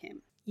be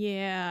Kim.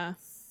 Yeah.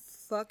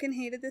 Fucking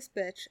hated this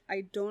bitch.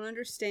 I don't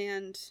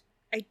understand.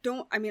 I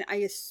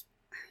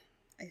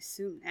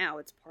assume now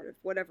it's part of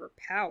whatever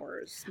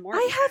powers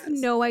Martin has.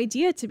 No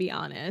idea, to be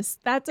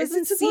honest. That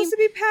doesn't seem supposed to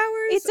be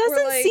powers. It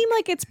doesn't seem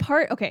like it's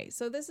part. Okay,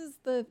 so this is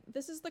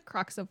the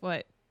crux of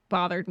what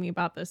bothered me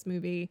about this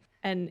movie,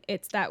 and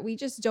it's that we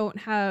just don't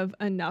have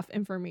enough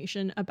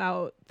information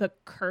about the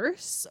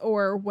curse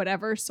or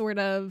whatever sort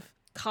of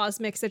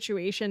cosmic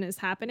situation is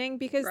happening,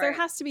 because there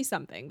has to be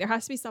something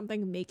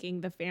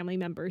making the family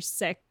members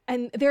sick,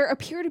 and there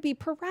appear to be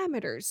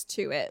parameters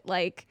to it,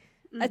 like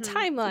a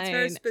timeline. It's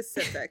very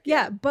specific.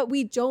 Yeah, but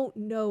we don't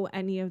know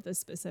any of the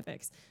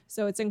specifics,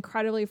 so it's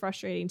incredibly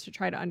frustrating to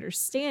try to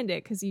understand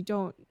it because you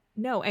don't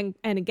know. And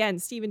again,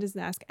 Steven doesn't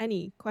ask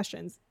any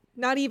questions,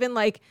 not even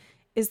like,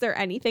 is there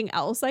anything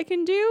else I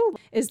can do?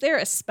 Is there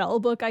a spell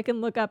book I can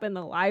look up in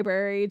the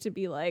library to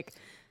be like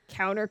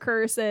counter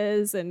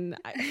curses? And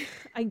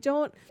I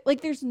don't, like,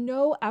 there's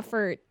no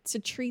effort to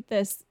treat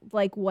this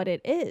like what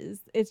it is.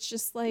 It's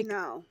just like,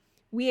 no,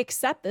 we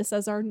accept this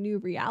as our new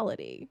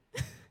reality.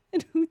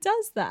 And who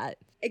does that?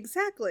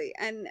 Exactly.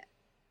 And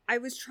I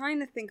was trying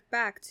to think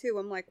back too.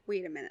 I'm like,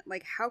 wait a minute.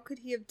 Like, how could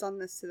he have done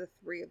this to the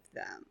three of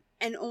them?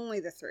 And only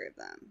the three of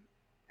them.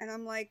 And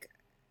I'm like,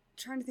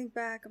 trying to think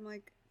back. I'm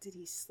like, did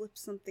he slip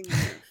something in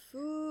their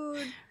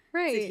food?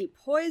 Right. Did he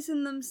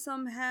poison them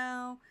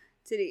somehow?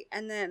 Did he?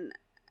 And then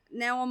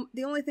now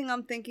the only thing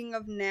I'm thinking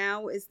of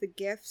now is the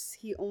gifts.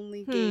 He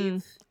only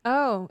gave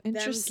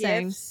interesting.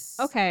 them gifts.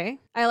 Okay.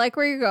 I like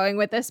where you're going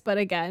with this, but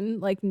again,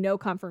 like, no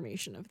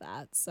confirmation of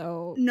that.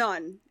 So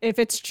none. If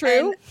it's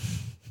true.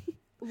 And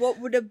what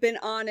would have been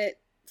on it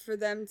for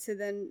them to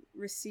then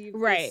receive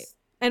this?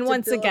 And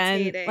once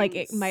again, like,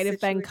 it might have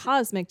been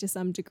cosmic to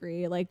some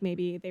degree. Like,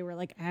 maybe they were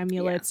like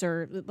amulets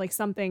or like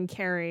something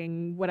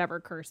carrying whatever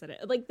curse it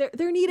is. Like,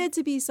 there needed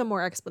to be some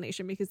more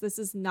explanation, because this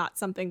is not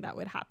something that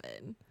would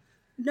happen.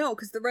 No,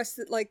 because the rest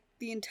of, like,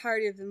 the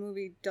entirety of the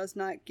movie does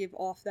not give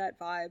off that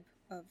vibe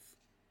of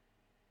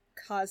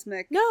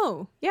cosmic.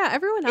 No. Yeah,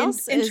 everyone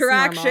else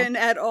interaction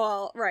at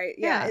all. Right.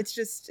 Yeah. It's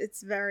just,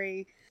 it's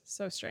very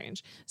so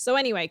strange. So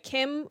anyway,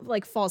 Kim,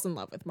 like, falls in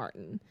love with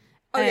Martin.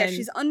 Oh, yeah,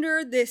 she's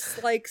under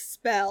this, like,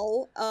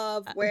 spell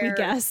of where... we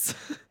guess.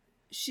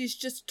 She's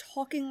just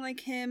talking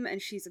like him,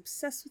 and she's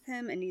obsessed with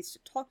him, and needs to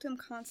talk to him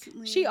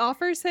constantly. She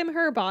offers him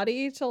her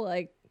body to,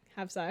 like,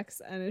 have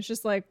sex, and it's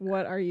just like,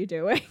 what are you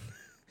doing?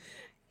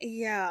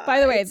 Yeah. By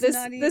the way,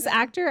 this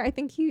actor, I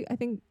think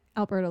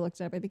Alberta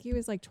looked up, I think he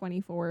was, like,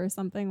 24 or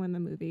something when the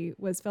movie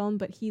was filmed,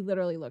 but he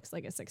literally looks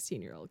like a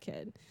 16-year-old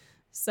kid.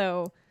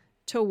 So...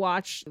 to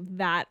watch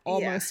that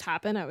almost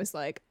happen, I was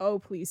like, oh,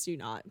 please do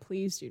not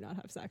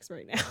have sex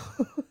right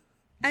now.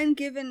 And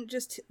given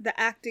just the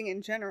acting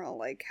in general,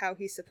 like how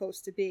he's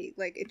supposed to be,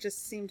 like, it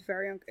just seemed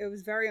it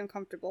was very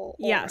uncomfortable.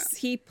 Yes,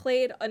 he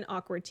played an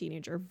awkward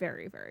teenager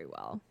very, very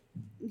well.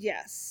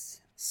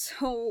 Yes.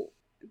 So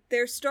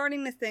they're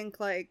starting to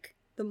think, like,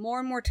 the more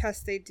and more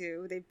tests they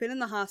do, they've been in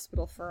the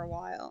hospital for a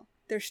while,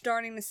 they're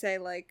starting to say,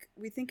 like,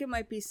 we think it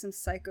might be some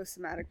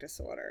psychosomatic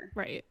disorder.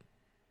 Right.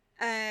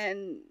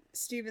 And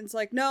Steven's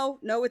like, no,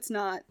 it's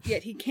not.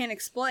 Yet he can't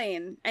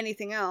explain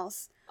anything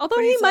else.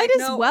 Although he might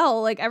as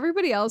well. Like,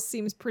 everybody else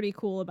seems pretty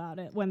cool about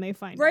it when they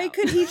find out. Right?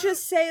 Could he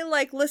just say,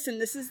 like, listen,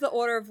 this is the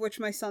order of which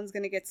my son's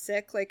gonna get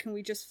sick. Like, can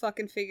we just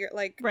fucking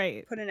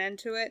put an end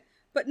to it?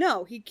 But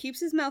no, he keeps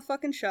his mouth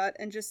fucking shut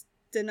and just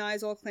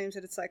denies all claims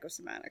that it's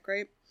psychosomatic,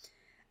 right?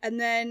 And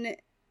then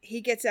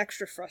he gets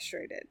extra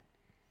frustrated.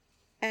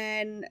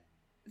 And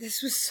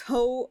this was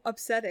so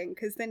upsetting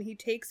because then he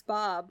takes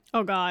Bob.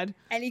 Oh, God.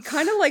 And he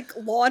kind of like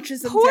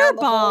launches him Poor down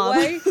the Bob.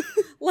 hallway.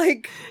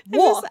 Like, And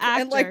walk. this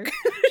actor, And like,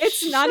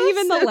 it's not shoves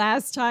even the him.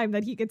 last time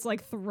that he gets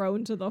like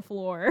thrown to the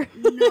floor.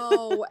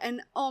 No.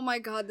 And oh my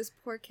God, this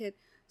poor kid.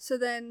 So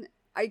then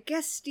I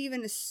guess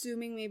Steven,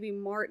 assuming maybe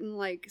Martin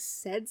like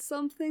said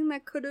something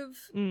that could have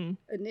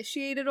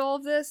initiated all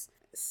of this,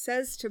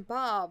 says to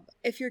Bob,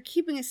 if you're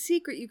keeping a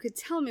secret, you could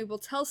tell me. We'll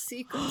tell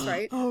secrets,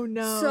 right? Oh,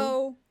 no.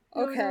 So,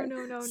 okay.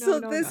 No, so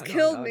this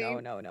killed me.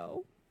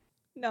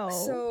 No.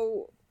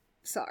 So,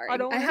 sorry. I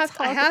don't I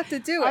wanna have to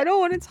do it. I don't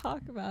want to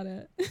talk about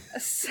it.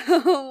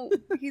 So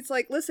he's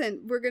like,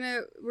 listen, we're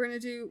gonna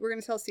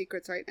tell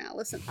secrets right now.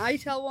 Listen, I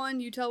tell one,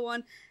 you tell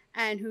one,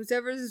 and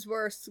whoever's is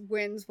worse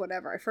wins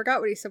whatever. I forgot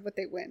what he said, what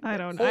they win. I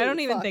don't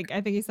Holy even fuck. think. I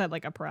think he said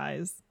like a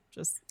prize,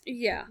 just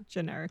Yeah.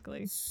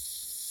 generically.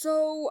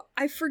 So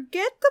I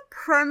forget the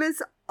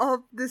premise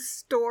of the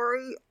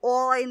story.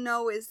 All I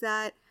know is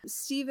that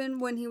Steven,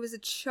 when he was a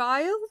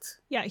child.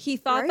 Yeah, he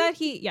thought Right?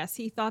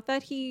 he thought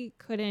that he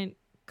couldn't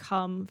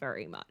come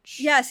very much.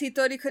 Yes, he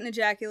thought he couldn't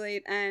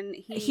ejaculate, and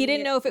He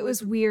didn't know if it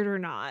was weird or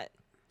not.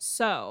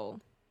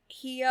 So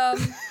he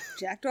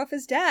jacked off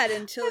his dad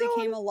until he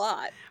came a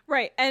lot.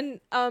 right, and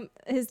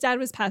his dad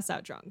was passed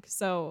out drunk.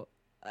 So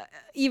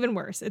even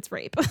worse, it's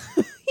rape.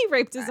 He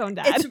raped his own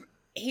dad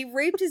He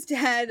raped his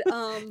dad.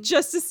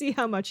 just to see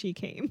how much he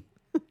came.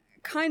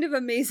 Kind of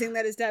amazing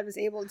that his dad was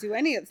able to do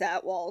any of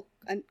that while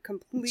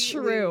completely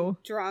True.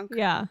 drunk.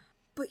 Yeah,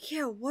 But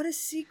yeah, what a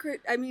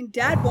secret. I mean,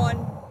 Dad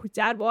won.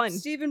 dad won.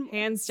 Steven,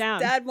 hands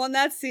down. Dad won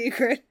that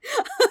secret.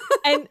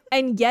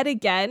 and yet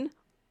again,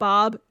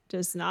 Bob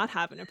does not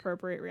have an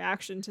appropriate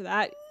reaction to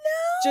that.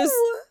 No! Just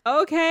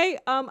okay.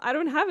 I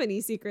don't have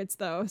any secrets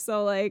though,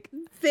 so like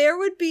There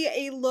would be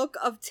a look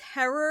of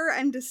terror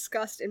and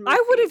disgust in my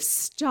I would have face.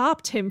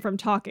 stopped him from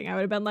talking. I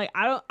would have been like,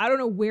 I don't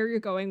know where you're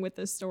going with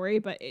this story,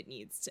 but it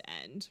needs to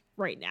end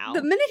right now.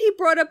 The minute he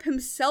brought up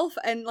himself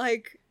and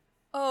like,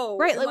 oh,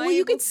 Right, am like, I well, you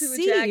able could to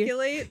see.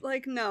 ejaculate?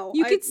 Like, no.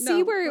 You could see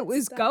no, where it let's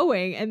was stop.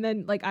 going, and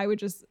then like I would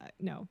just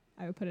no,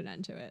 I would put an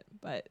end to it.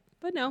 But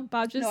no,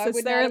 Bob just No, I sits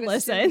would there not and have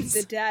assumed listens.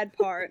 the dad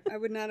part. I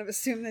would not have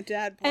assumed the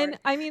dad part. And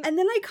I mean, And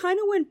then I kind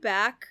of went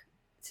back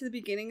to the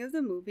beginning of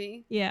the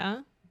movie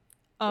yeah.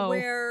 Oh,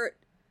 where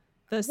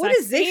the what sex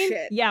is this scene?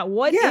 shit? Yeah,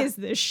 what Yeah. is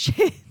this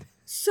shit?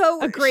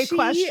 so A great she-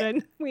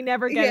 question. We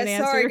never get an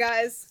answer. Sorry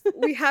guys.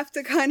 We have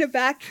to kind of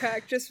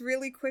backtrack just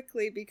really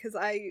quickly because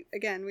we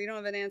don't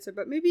have an answer,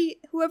 but maybe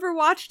whoever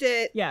watched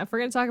it. Yeah, if we're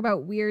gonna talk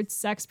about weird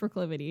sex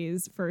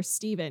proclivities for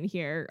Steven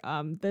here,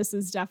 this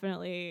is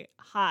definitely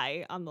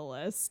high on the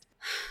list.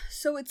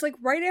 So it's like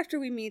right after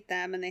we meet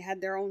them and they had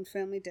their own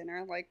family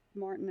dinner, like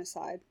Martin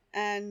aside,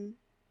 and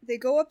they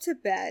go up to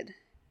bed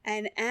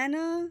and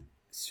Anna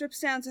strips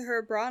down to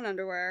her bra and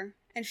underwear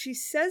and she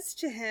says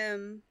to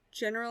him,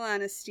 general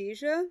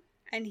anesthesia,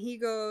 and he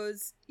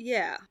goes,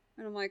 yeah.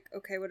 And I'm like,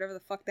 okay, whatever the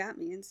fuck that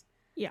means.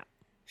 Yeah.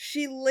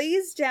 She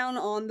lays down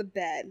on the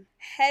bed,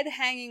 head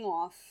hanging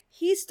off.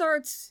 He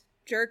starts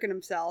jerking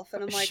himself,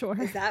 and I'm like, Sure.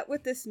 is that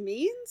what this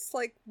means?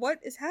 Like, what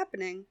is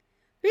happening?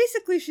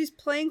 Basically, she's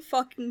playing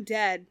fucking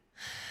dead.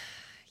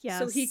 Yes.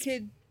 So he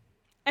could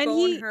and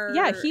bone her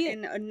he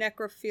in a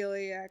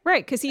necrophiliac.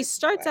 right, because he type of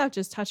starts way. out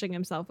just touching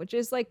himself, which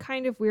is like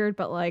kind of weird,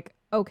 but like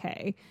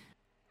okay.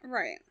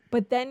 Right.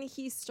 But then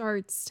he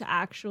starts to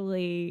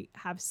actually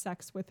have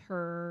sex with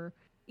her,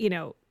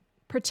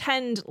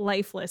 pretend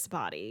lifeless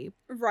body.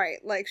 Right.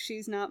 Like,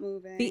 she's not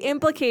moving. The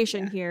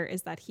implication Yeah. here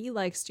is that he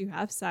likes to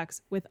have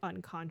sex with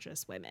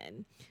unconscious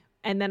women.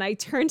 And then I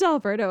turned to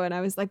Alberto and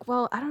I was like,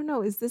 well, I don't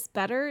know. Is this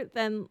better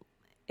than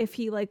if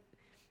he like,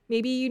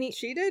 maybe you need,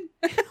 Cheated?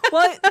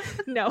 what?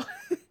 No,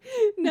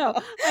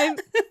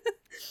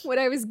 what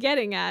I was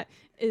getting at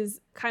is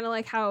kind of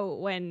like how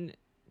when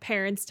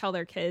parents tell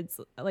their kids,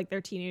 like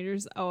their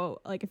teenagers, oh,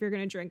 like if you're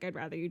going to drink, I'd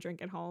rather you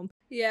drink at home.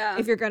 Yeah.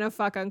 If you're going to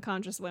fuck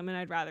unconscious women,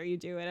 I'd rather you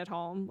do it at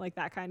home. Like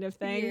that kind of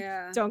thing.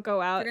 Yeah. Don't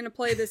go out. You're going to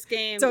play this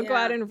game. Don't go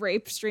yeah. out and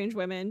rape strange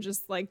women.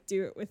 Just like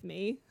do it with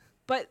me.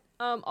 But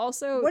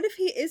also, What if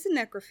he is a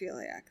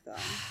necrophiliac, though?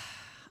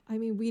 I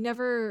mean, we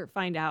never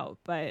find out,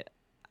 but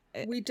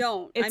We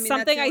don't. it's I mean,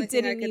 something that's the I only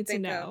thing didn't could need to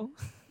think of. know.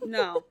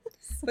 No.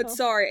 But So-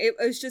 sorry, it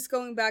was just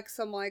going back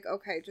some like,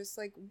 okay, just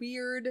like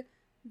weird,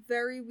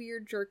 very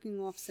weird jerking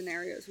off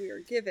scenarios we are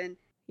given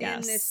in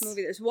this Yes.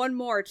 movie. There's one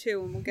more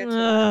too, and we'll get to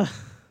Ugh. that.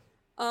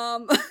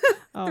 Oh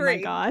my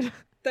Three. god.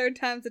 Third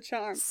time's a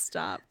charm.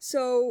 Stop.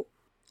 So,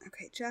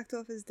 okay, jacked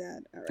off his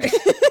dad. All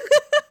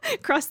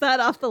right. Cross that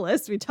off the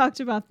list. We talked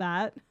about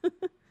that.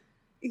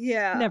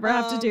 Yeah. Never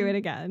have to do it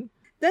again.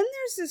 Then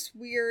there's this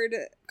weird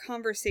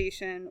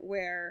conversation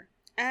where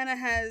Anna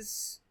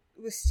has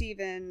with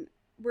Steven,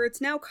 where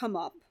it's now come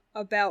up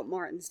about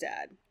Martin's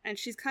dad. And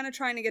she's kind of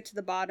trying to get to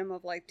the bottom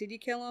of, like, did you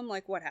kill him?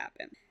 Like, what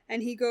happened?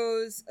 And he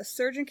goes, a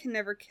surgeon can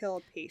never kill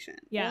a patient.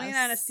 Only an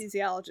Yes.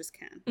 anesthesiologist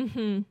can,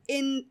 Mm-hmm.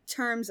 in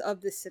terms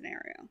of this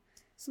scenario.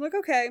 So I'm like,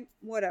 okay,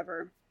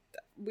 whatever.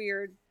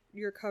 Weird.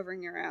 You're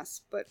covering your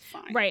ass, but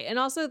fine. Right. And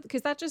also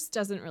because that just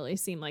doesn't really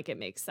seem like it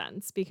makes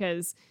sense,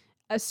 because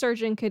a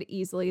surgeon could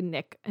easily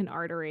nick an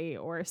artery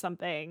or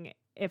something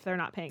if they're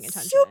not paying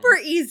attention. Super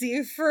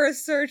easy for a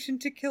surgeon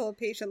to kill a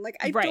patient. Like,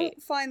 I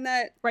don't find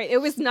that... Right. It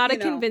was not a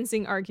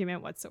convincing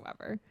argument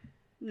whatsoever.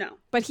 No.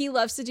 But he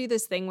loves to do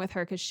this thing with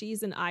her because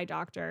she's an eye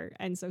doctor.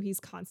 And so he's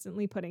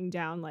constantly putting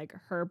down like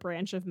her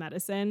branch of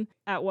medicine.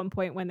 At one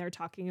point when they're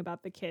talking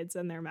about the kids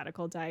and their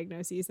medical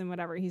diagnoses and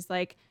whatever, he's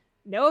like,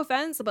 no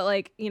offense, but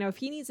like, you know, if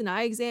he needs an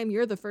eye exam,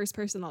 you're the first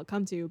person I'll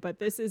come to. But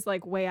this is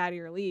like way out of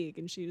your league.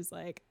 And she was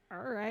like, all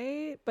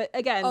right. But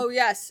again, oh,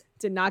 yes,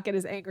 did not get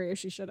as angry as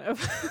she should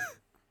have.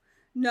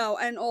 No,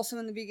 and also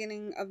in the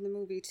beginning of the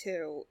movie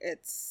too,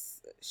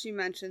 she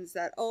mentions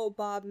that, oh,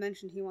 Bob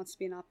mentioned he wants to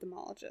be an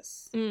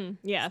ophthalmologist.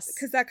 Yes.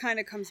 Because that kind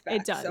of comes back.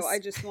 It does. So I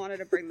just wanted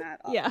to bring that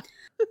up. Yeah.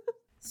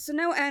 So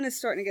now Anna's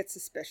starting to get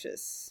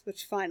suspicious,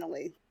 which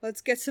finally, let's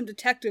get some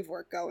detective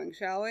work going,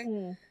 shall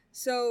we?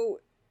 So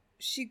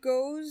she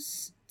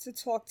goes to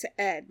talk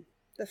to Ed,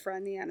 the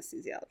friend, the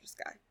anesthesiologist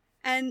guy.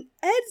 And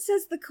Ed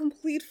says the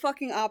complete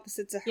fucking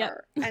opposite to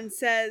her and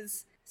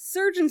says...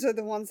 surgeons are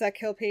the ones that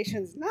kill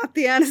patients, not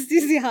the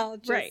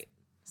anesthesiologist. Right.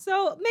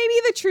 So maybe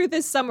the truth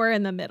is somewhere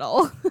in the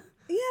middle.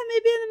 Yeah,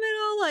 maybe in the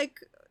middle. Like,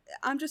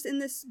 I'm just in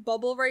this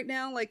bubble right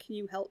now. Like, can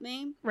you help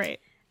me? Right.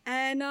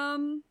 And,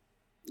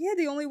 yeah,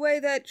 the only way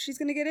that she's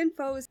going to get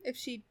info is if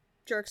she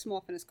jerks him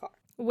off in his car.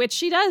 Which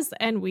she does,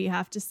 and we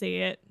have to see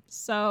it.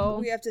 So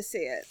we have to see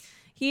it.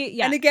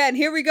 Yeah. And again,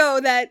 here we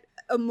go, that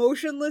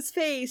emotionless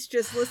face,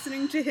 just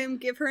listening to him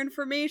give her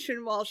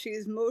information while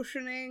she's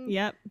motioning.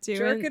 Yep.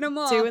 Jerking him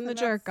off. Doing the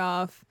jerk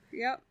off.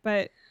 Yep.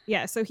 But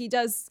yeah, so he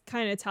does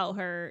kind of tell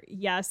her,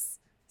 yes,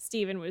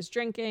 Stephen was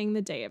drinking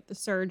the day of the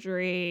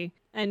surgery,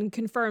 and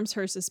confirms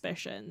her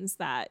suspicions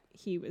that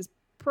he was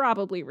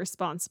probably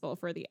responsible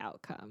for the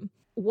outcome.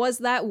 Was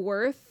that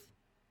worth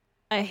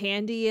a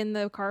handy in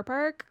the car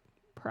park?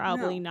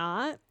 Probably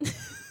not.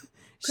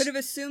 Could have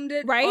assumed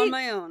it right? on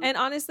my own. And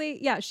honestly,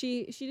 yeah,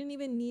 she didn't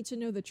even need to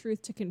know the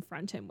truth to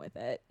confront him with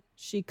it.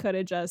 She could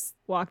have just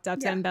walked up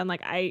to him and been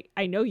like,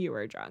 I know you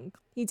were drunk.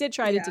 He did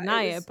try to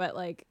deny it, but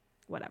like,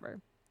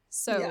 whatever.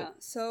 So yeah,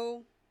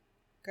 so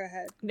go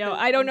ahead. No,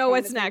 I don't know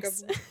what's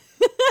next.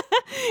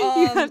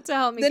 You have to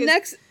help me.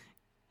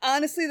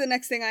 Honestly, the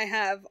next thing I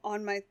have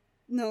on my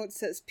note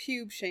says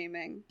pube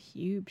shaming.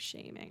 Pube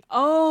shaming.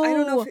 Oh, I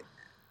don't know if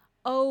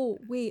oh,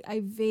 wait,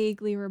 I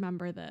vaguely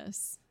remember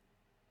this.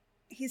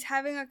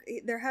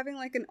 They're having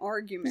like an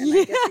argument,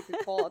 I guess you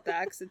could call it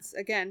that, because it's,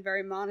 again,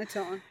 very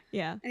monotone.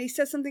 Yeah. And he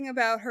says something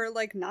about her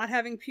like not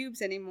having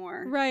pubes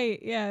anymore. Right,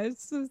 yeah,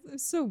 it's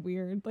so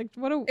weird. Like,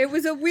 it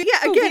was a weird,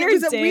 it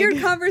was a weird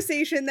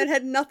conversation that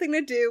had nothing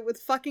to do with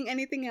fucking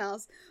anything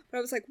else. But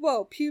I was like,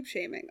 whoa, pube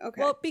shaming.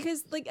 Okay. Well,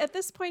 because like at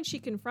this point she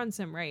confronts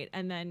him, right?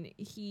 And then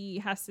he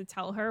has to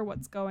tell her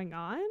what's going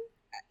on.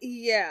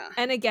 Yeah.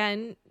 And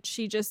again,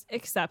 she just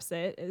accepts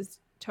it, is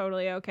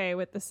totally okay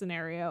with the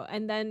scenario.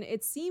 And then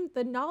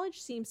the knowledge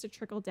seems to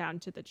trickle down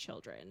to the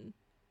children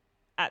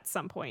at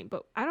some point,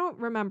 but I don't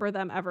remember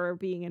them ever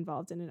being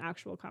involved in an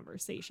actual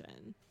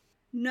conversation.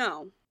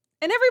 No.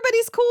 And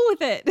everybody's cool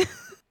with it.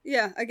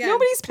 Yeah, again.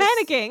 Nobody's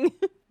panicking.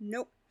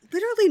 Nope.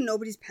 Literally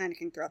nobody's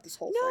panicking throughout this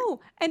whole thing.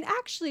 No, and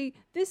actually,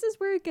 this is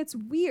where it gets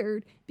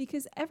weird,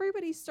 because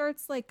everybody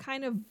starts like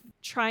kind of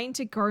trying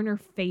to garner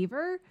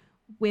favor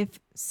with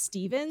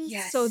Stevens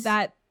so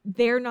that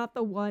they're not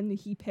the one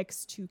he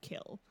picks to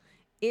kill.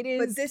 It is,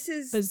 but this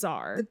is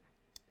bizarre.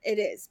 It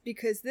is,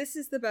 because this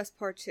is the best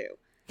part too.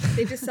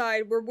 They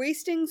decide we're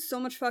wasting so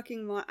much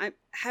fucking money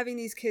having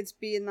these kids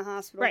be in the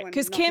hospital. Right,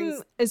 because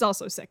Kim is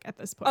also sick at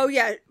this point. Oh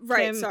yeah,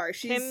 right. Kim,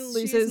 Kim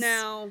loses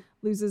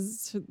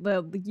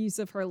the use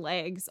of her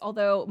legs.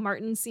 Although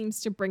Martin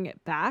seems to bring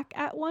it back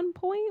at one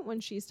point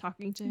when she's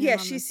talking to him. Yeah,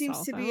 she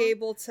seems to be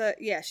able to.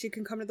 Yeah, she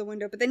can come to the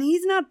window, but then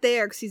he's not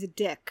there because he's a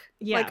dick.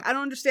 Yeah, like I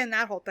don't understand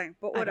that whole thing,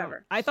 but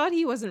whatever. I thought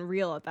he wasn't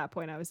real at that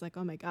point. I was like,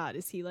 oh my god,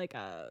 is he like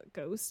a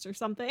ghost or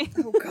something?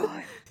 Oh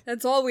god,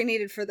 that's all we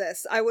needed for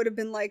this. I would have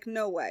been like,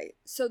 no way.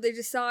 So they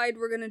decide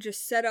we're gonna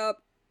just set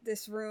up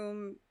this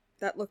room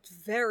that looked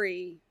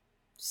very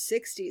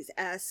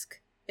 60s-esque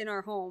in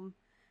our home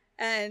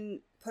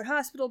and put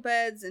hospital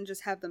beds and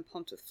just have them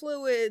pumped with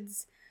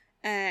fluids,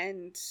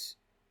 and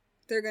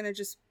they're gonna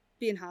just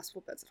be in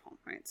hospital beds at home,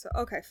 right? So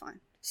okay, fine.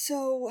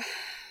 So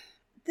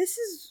this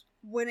is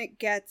when it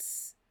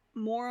gets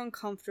more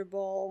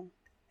uncomfortable.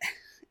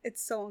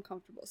 It's so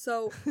uncomfortable.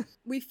 So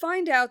we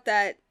find out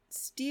that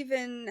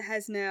Stephen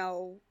has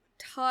now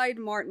tied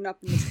Martin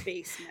up in the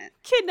basement.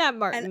 Kidnap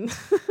Martin.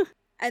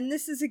 And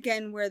this is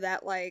again where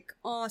that like,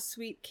 aw,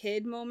 sweet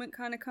kid moment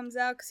kind of comes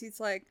out, because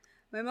he's like,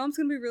 my mom's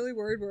gonna be really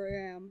worried where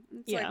I am.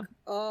 It's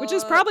like, which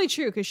is probably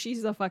true, because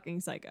she's a fucking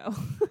psycho.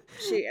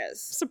 She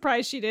is.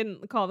 Surprised she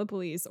didn't call the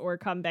police or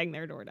come bang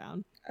their door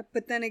down.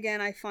 But then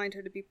again, I find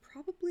her to be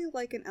probably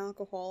like an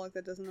alcoholic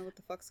that doesn't know what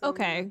the fuck's going on.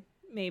 Okay,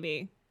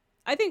 maybe.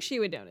 I think she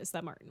would notice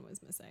that Martin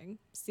was missing.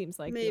 Seems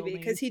like maybe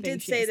because he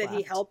did say that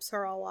he helps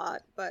her a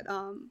lot. But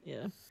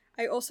yeah.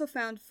 I also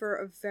found for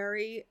a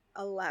very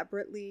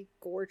elaborately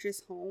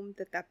gorgeous home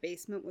that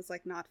basement was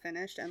like not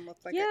finished and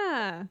looked like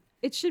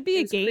it should be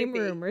a game creepy.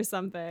 room or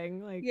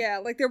something. Like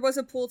like there was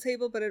a pool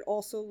table, but it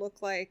also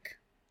looked like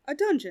a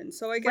dungeon.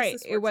 So I guess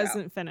this works it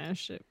wasn't out.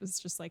 Finished. It was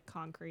just like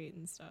concrete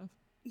and stuff.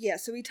 Yeah,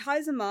 so he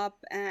ties him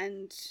up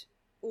and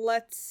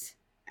lets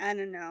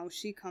Anna know.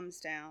 She comes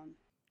down.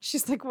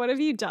 She's like, "What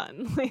have you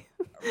done? Like,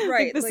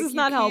 right, this is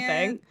not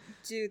helping.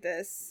 Do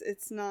this.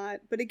 It's not."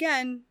 But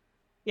again.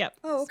 Yep.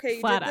 Oh, okay. You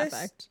Flat did this?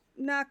 affect.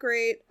 Not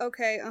great.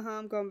 Okay,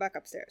 I'm going back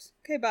upstairs.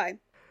 Okay, bye.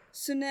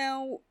 So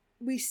now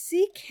we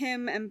see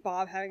Kim and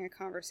Bob having a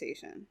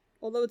conversation.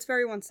 Although it's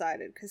very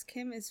one-sided, because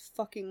Kim is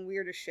fucking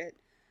weird as shit.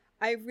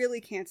 I really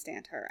can't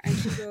stand her. And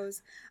she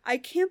goes, I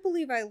can't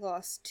believe I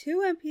lost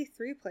 2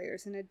 MP3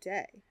 players in a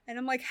day. And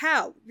I'm like,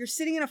 how? You're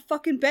sitting in a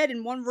fucking bed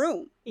in one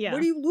room. Yeah.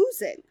 What are you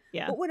losing?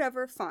 Yeah. But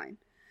whatever, fine.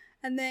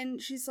 And then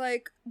she's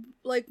like,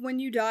 when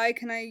you die,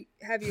 can I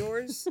have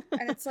yours?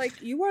 And it's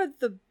like, you are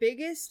the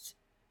biggest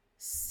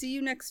see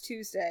you next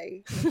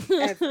Tuesday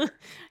ever.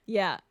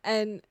 Yeah.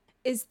 And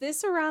is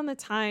this around the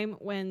time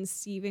when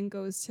Steven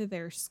goes to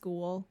their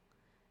school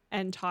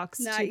and talks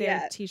Not to their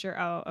yet. teacher?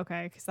 Oh,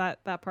 okay. Because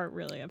that part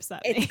really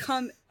upset me. It's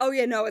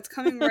it's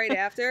coming right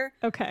after.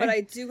 Okay. But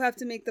I do have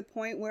to make the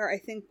point where I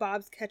think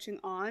Bob's catching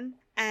on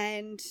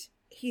and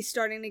he's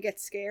starting to get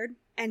scared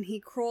and he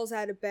crawls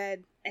out of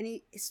bed and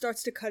he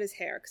starts to cut his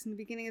hair. Because in the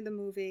beginning of the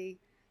movie,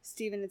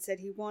 Steven had said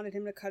he wanted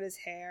him to cut his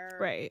hair.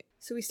 Right.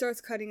 So he starts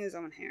cutting his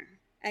own hair.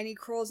 And he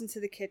crawls into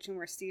the kitchen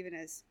where Steven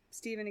is.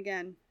 Steven,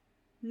 again,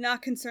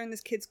 not concerned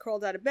this kid's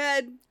crawled out of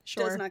bed.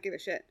 Sure. Does not give a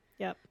shit.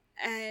 Yep.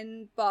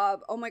 And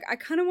Bob, oh my, I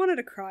kind of wanted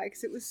to cry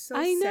because it was so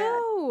sad. I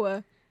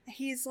know.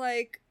 He's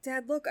like,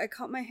 Dad, look, I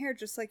cut my hair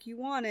just like you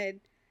wanted.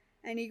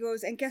 And he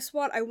goes, and guess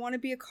what? I want to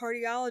be a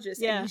cardiologist.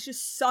 Yeah. And he's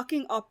just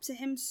sucking up to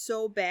him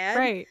so bad.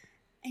 Right.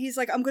 He's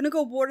like, I'm going to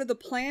go water the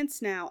plants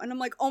now. And I'm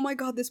like, oh my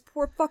God, this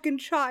poor fucking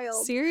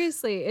child.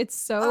 Seriously, it's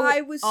so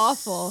I was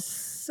awful.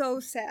 So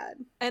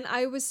sad. And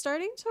I was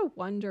starting to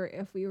wonder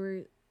if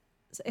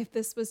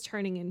this was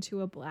turning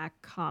into a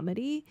black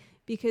comedy,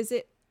 because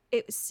it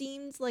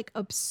seemed like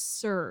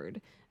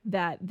absurd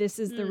that this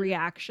is the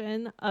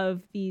reaction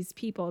of these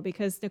people,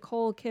 because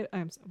Nicole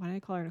Kidman, why did I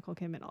call her Nicole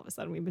Kidman all of a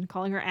sudden? We've been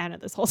calling her Anna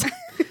this whole time.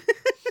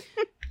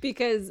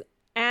 Because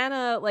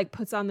Anna like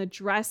puts on the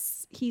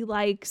dress he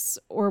likes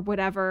or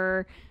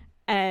whatever,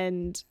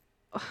 and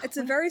it's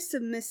a very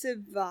submissive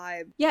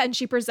vibe. Yeah, and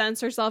she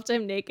presents herself to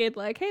him naked,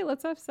 like, hey,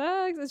 let's have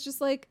sex. It's just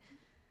like,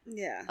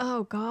 yeah.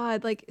 Oh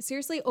God, like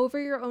seriously,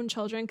 over your own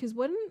children. Because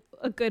wouldn't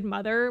a good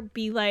mother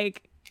be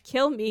like,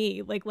 kill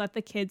me, like let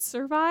the kids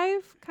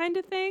survive kind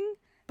of thing?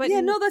 But yeah,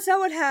 no, that's not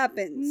what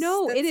happens.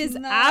 No, that's it is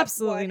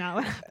absolutely not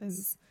what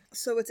happens.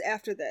 So it's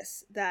after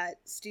this that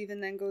Steven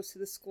then goes to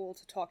the school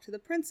to talk to the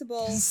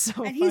principal.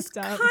 So and he's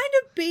fucked up. kind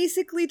of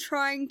basically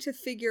trying to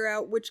figure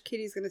out which kid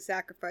he's going to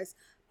sacrifice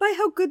by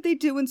how good they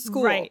do in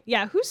school. Right.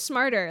 Yeah. Who's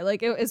smarter?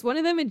 Like, is one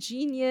of them a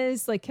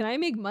genius? Like, can I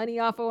make money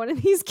off of one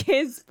of these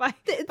kids by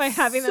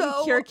having them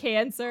cure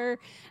cancer?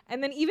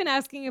 And then even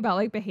asking about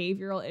like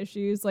behavioral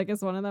issues, like,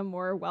 is one of them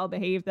more well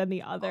behaved than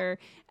the other?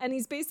 And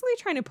he's basically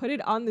trying to put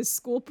it on the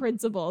school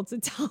principal to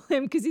tell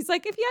him, because he's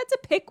like, if you had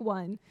to pick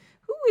one,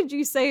 who would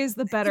you say is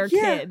the better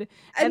kid?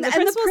 And the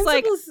principal's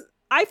like,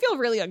 I feel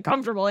really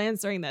uncomfortable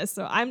answering this,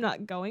 so I'm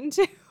not going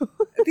to.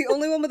 The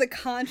only one with a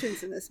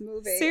conscience in this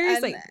movie.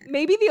 Seriously,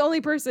 maybe the only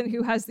person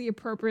who has the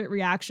appropriate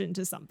reaction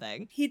to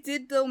something. He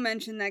did, though,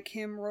 mention that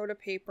Kim wrote a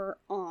paper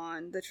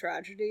on the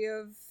tragedy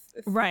of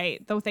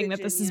right, the thing Virginia.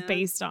 That this is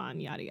based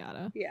on, yada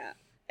yada. Yeah,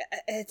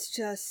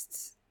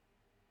 it's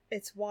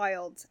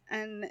wild.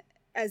 And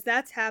as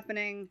that's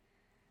happening,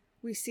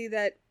 we see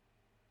that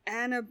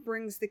Anna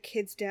brings the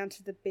kids down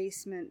to the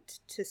basement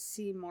to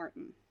see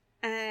Martin.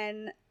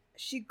 And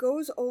she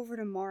goes over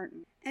to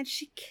Martin and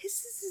she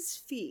kisses his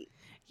feet.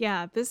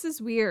 Yeah, this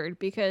is weird,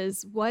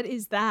 because what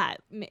is that?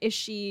 Is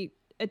she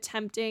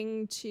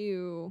attempting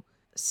to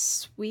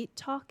sweet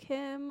talk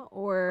him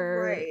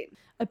or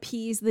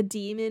appease the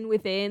demon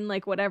within,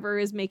 like whatever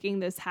is making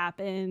this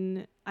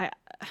happen?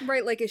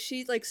 Right, like is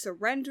she like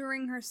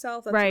surrendering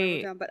herself? That's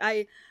right. Down, but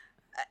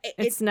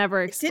it's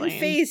never explained. It didn't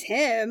faze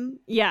him.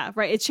 Yeah,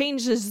 right. It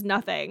changes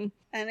nothing.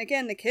 And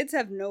again, the kids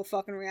have no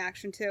fucking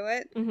reaction to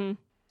it. Mm-hmm.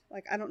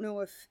 Like, I don't know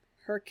if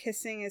her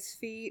kissing his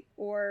feet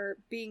or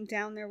being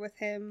down there with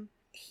him,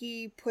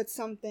 he put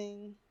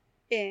something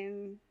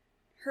in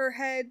her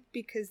head,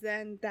 because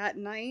then that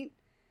night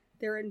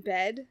they're in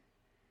bed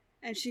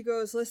and she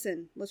goes,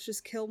 listen, let's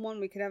just kill one.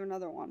 We could have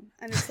another one.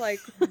 And it's like,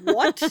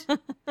 what?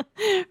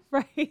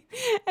 Right.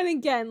 And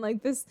again,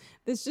 like this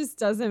just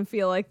doesn't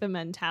feel like the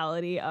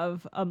mentality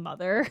of a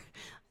mother.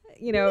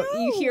 You know,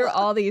 you hear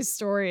all these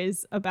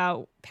stories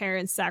about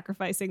parents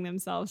sacrificing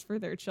themselves for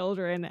their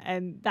children,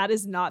 and that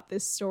is not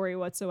this story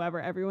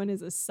whatsoever. Everyone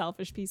is a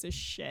selfish piece of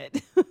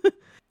shit.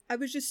 I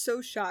was just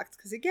so shocked,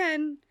 because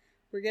again,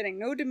 we're getting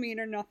no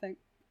demeanor, nothing.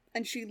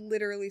 And she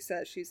literally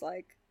says, she's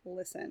like,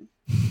 listen,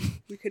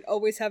 We could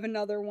always have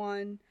another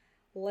one.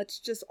 Let's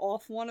just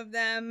off one of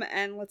them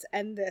and let's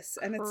end this.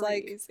 And it's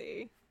like...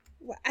 Crazy.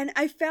 And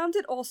I found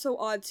it also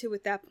odd, too,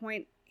 at that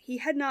point. He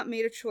had not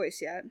made a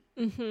choice yet.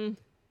 Mm-hmm.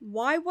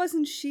 Why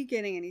wasn't she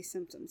getting any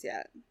symptoms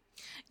yet?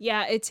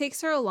 Yeah, it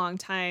takes her a long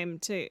time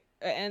to...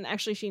 And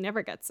actually, she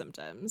never gets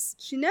symptoms.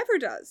 She never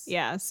does.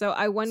 Yeah, so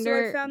I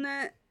wonder... So I found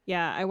that...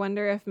 Yeah, I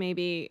wonder if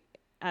maybe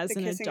as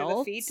the an kissing adult...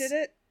 of the feet did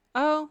it?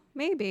 Oh,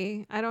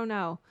 maybe. I don't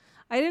know.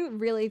 I didn't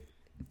really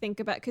think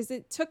about... Because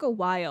it took a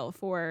while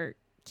for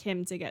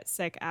Kim to get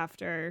sick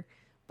after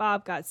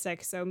Bob got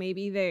sick. So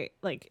maybe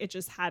it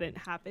just hadn't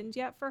happened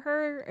yet for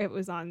her. It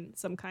was on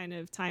some kind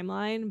of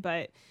timeline.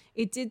 But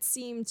it did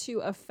seem to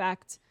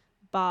affect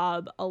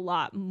Bob a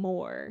lot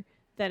more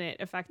than it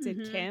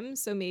affected Kim.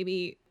 So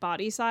maybe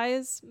body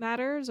size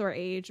matters or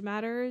age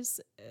matters.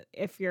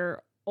 If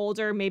you're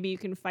older, maybe you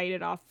can fight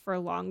it off for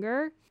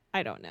longer.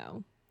 I don't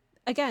know.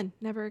 Again,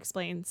 never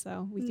explained,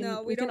 so we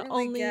can really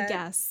only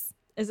guess.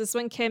 Is this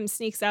when Kim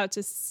sneaks out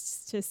to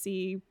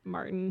see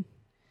Martin?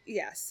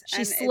 Yes.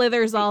 She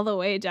slithers all the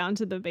way down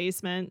to the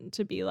basement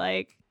to be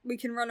like, we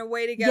can run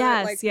away together.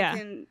 Yes, like, yeah.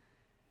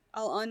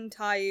 I'll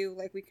untie you.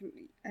 Like, we can.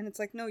 And it's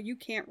like, no, you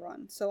can't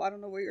run. So I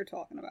don't know what you're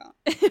talking about.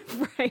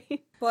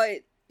 Right.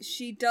 But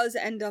she does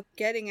end up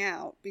getting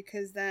out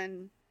because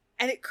then.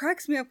 And it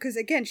cracks me up because,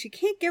 again, she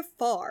can't get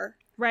far.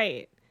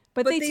 Right.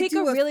 But they take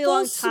do a really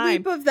long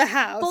time. Full sweep of the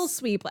house. Full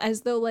sweep,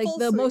 as though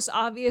the most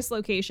obvious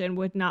location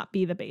would not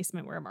be the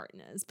basement where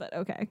Martin is. But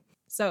okay.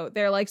 So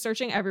they're like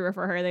searching everywhere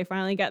for her. They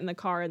finally get in the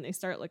car and they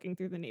start looking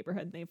through the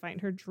neighborhood. And they find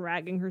her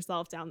dragging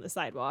herself down the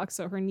sidewalk.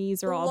 So her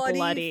knees are all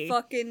bloody.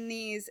 Fucking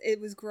knees. It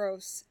was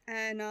gross.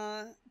 And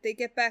they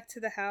get back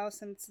to the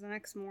house and it's the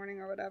next morning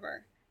or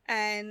whatever.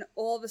 And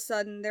all of a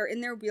sudden, they're in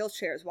their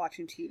wheelchairs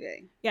watching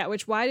TV. Yeah,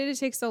 why did it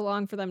take so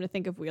long for them to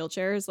think of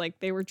wheelchairs? Like,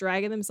 they were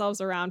dragging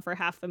themselves around for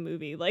half the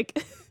movie.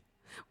 Like,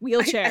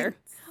 wheelchair.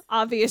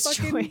 Obvious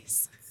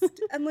choice.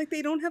 And, like,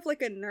 they don't have,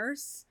 like, a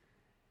nurse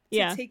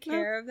to take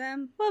care of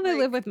them. Well, they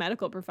live with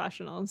medical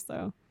professionals,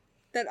 so.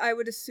 That I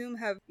would assume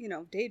have,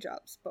 day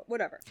jobs, but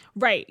whatever.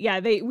 Right, yeah,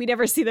 we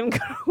never see them go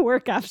to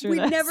work after this.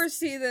 We never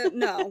see them,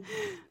 no.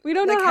 We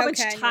don't know how much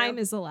time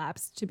has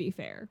elapsed, to be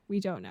fair. We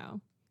don't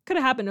know. Could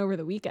have happened over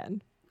the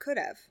weekend. Could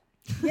have.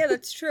 Yeah,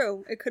 that's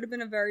true. It could have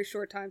been a very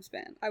short time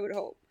span, I would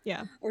hope.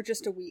 Yeah. Or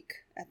just a week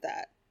at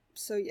that.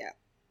 So yeah,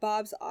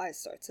 Bob's eyes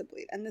start to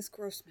bleed, and this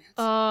gross man.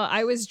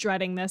 I was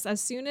dreading this. As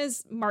soon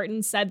as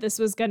Martin said this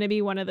was going to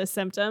be one of the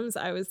symptoms,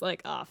 I was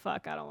like, oh,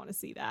 fuck, I don't want to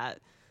see that.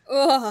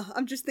 Ugh,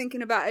 I'm just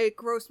thinking about it. It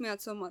grossed me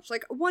out so much.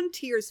 Like, one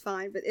tear is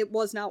fine, but it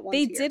was not one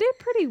tear. They did it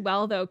pretty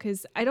well, though,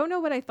 because I don't know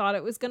what I thought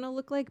it was going to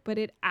look like, but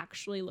it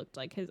actually looked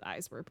like his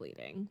eyes were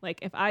bleeding. Like,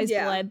 if eyes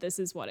bled, this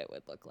is what it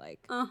would look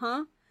like.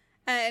 Uh-huh.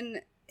 And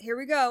here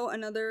we go.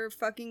 Another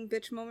fucking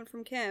bitch moment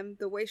from Kim.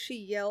 The way she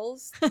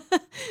yells.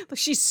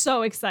 She's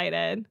so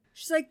excited.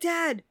 She's like,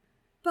 Dad,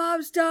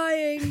 Bob's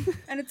dying.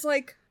 And it's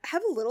like,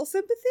 have a little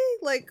sympathy?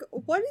 Like,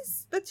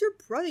 that's your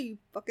brother, you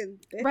fucking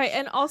bitch. Right,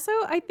 and also,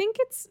 I think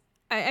it's...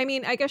 I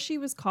mean, I guess she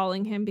was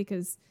calling him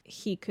because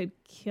he could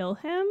kill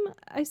him,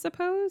 I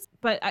suppose.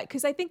 But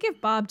because I think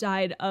if Bob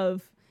died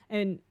of,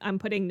 and I'm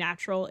putting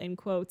natural in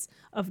quotes,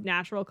 of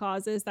natural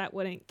causes, that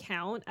wouldn't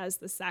count as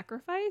the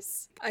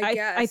sacrifice. I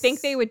guess. I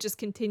think they would just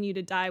continue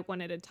to die one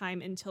at a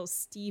time until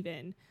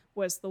Steven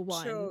was the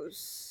one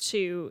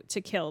to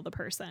kill the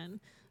person.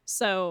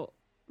 So...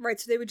 Right,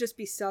 so they would just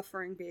be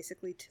suffering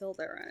basically till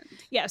their end.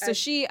 Yeah, so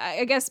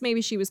I guess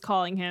maybe she was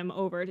calling him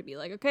over to be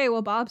like, okay,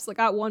 well, Bob's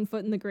got one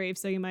foot in the grave,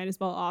 so you might as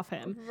well off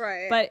him.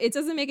 Right. But it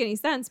doesn't make any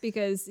sense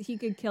because he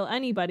could kill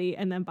anybody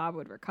and then Bob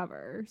would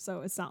recover.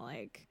 So it's not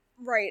like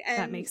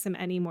that makes him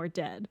any more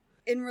dead.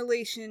 In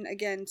relation,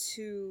 again,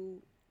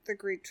 to the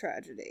Greek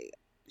tragedy,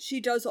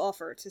 she does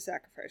offer to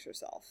sacrifice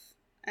herself.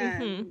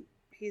 And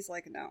he's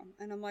like, no.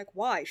 And I'm like,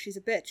 why? She's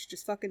a bitch.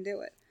 Just fucking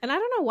do it. And I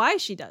don't know why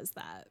she does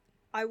that.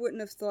 I wouldn't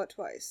have thought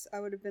twice. I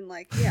would have been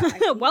like,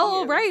 yeah, well,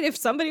 all right. If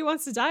somebody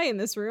wants to die in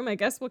this room, I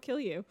guess we'll kill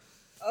you.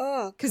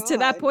 Oh, because to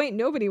that point,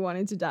 nobody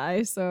wanted to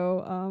die.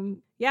 So,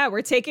 yeah,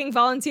 we're taking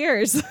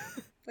volunteers.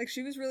 Like,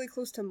 she was really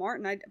close to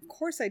Martin. Of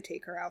course I'd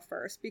take her out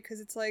first because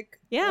it's like,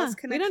 yeah,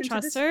 we don't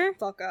trust her.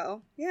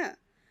 Fucko. Yeah.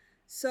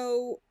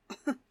 So,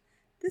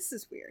 this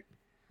is weird.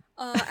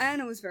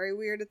 Anna was very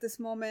weird at this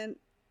moment,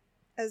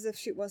 as if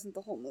she wasn't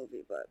the whole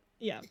movie, but...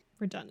 Yeah,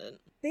 redundant.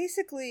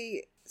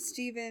 Basically,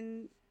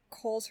 Steven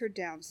calls her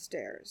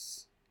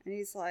downstairs and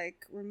he's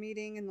like, we're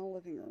meeting in the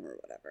living room or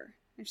whatever,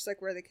 and she's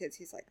like, where are the kids?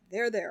 He's like,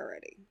 they're there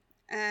already.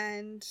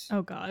 And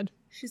oh god,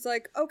 she's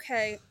like,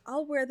 okay,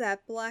 I'll wear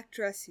that black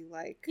dress you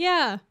like.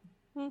 Yeah,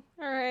 all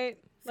right,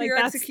 for your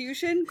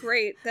execution.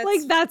 Great.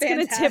 That's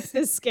gonna tip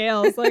the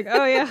scales. Like,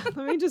 oh yeah,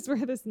 let me just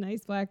wear this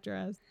nice black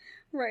dress.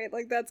 Right,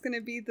 like that's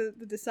gonna be the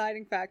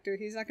deciding factor.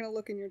 He's not gonna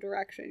look in your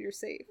direction. You're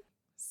safe.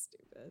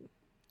 Stupid.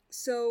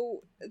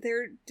 So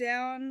they're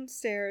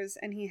downstairs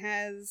and he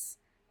has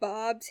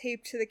Bob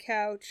taped to the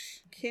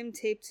couch, Kim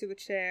taped to a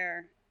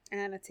chair,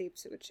 Anna taped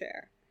to a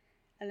chair.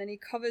 And then he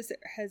covers their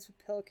heads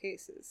with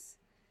pillowcases.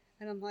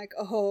 And I'm like,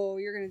 oh,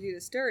 you're going to do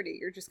this dirty.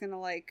 You're just going to,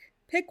 like,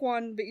 pick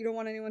one, but you don't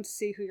want anyone to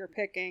see who you're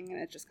picking,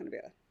 and it's just gonna be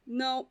a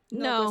no,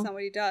 No. that's not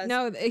what he does.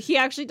 No, he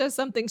actually does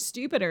something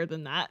stupider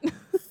than that.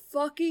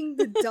 Fucking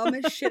the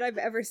dumbest shit I've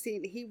ever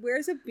seen. He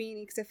wears a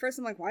beanie, because at first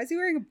I'm like, why is he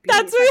wearing a beanie?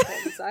 That's what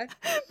on the side?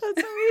 That's what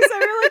we said.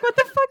 We're like, what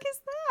the fuck is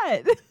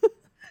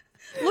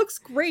that? Looks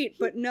great,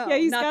 but no, Yeah,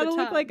 he's not gotta the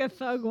look time. like a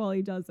thug while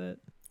he does it.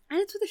 And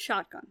it's with a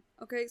shotgun.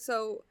 Okay,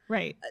 so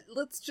Right.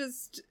 let's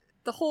just,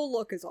 the whole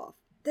look is off.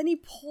 Then he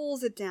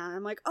pulls it down.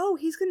 I'm like, oh,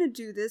 he's gonna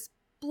do this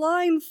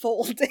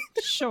blindfolded.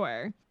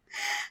 Sure.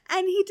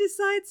 And he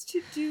decides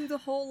to do the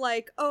whole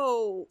like,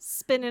 oh,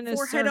 Spin in a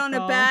forehead circle. on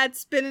a bat,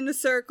 spin in a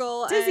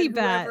circle, Dizzy and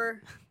bat.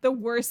 whoever. The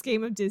worst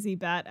game of Dizzy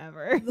Bat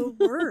ever. The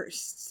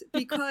worst.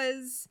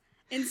 Because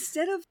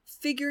instead of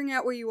figuring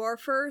out where you are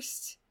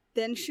first,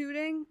 then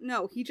shooting,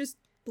 no, he just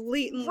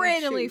blatantly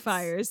Randomly shoots.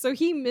 fires. So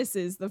he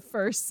misses the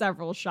first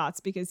several shots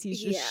because he's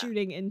just Yeah.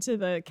 shooting into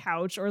the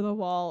couch or the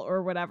wall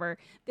or whatever.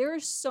 There are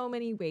so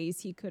many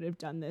ways he could have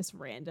done this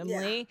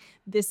randomly. Yeah.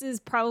 This is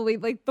probably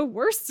like the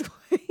worst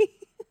way.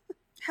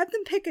 Have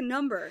them pick a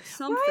number,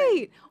 something.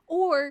 Right.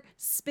 Or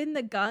spin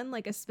the gun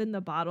like a spin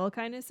the bottle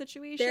kind of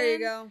situation. There you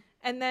go.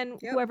 And then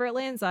Yep. whoever it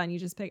lands on, you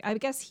just pick. I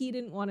guess he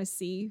didn't want to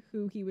see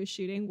who he was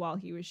shooting while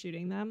he was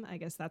shooting them. I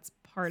guess that's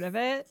part of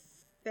it.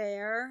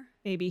 Fair.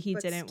 Maybe he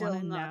But didn't still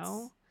want to nuts.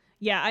 know.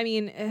 Yeah, I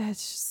mean,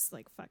 it's just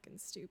like fucking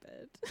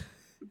stupid.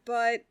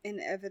 But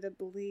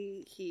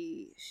inevitably,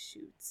 he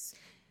shoots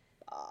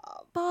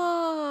Bob.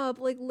 Bob,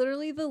 like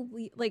literally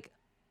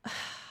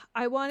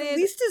I wanted. The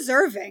least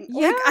deserving.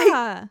 Yeah.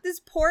 Like, this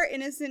poor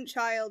innocent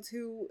child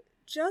who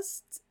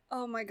just,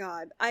 oh my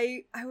god.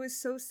 I was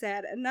so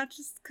sad. And not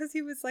just because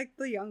he was like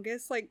the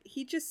youngest. Like,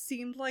 he just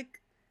seemed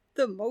like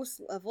the most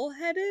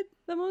level-headed.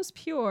 The most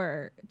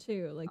pure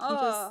too. Like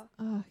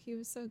he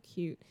was so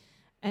cute.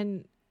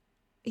 And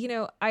you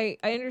know, I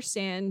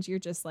understand you're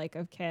just like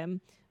of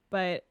Kim,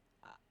 but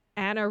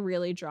Anna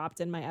really dropped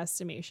in my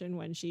estimation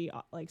when she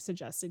like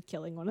suggested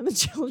killing one of the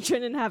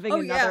children and having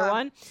another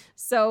one.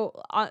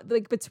 So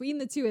like between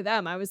the two of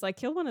them, I was like,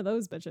 kill one of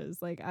those bitches.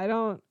 Like I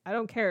don't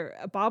care.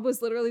 Bob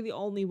was literally the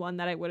only one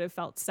that I would have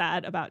felt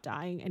sad about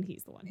dying, and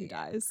he's the one who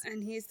dies.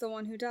 And he's the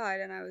one who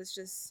died, and I was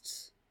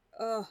just,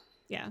 ugh.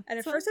 Yeah. And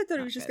at So, first I thought he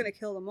not was just good. going to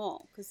kill them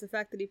all. Because the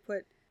fact that he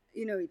put,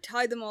 you know, he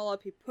tied them all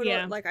up, he put,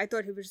 Yeah. like, I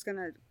thought he was just going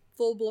to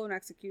full-blown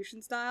execution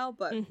style,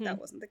 but Mhm. that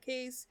wasn't the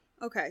case.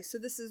 Okay, so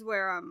this is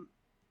where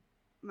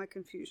my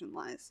confusion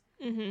lies.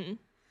 Mm-hmm.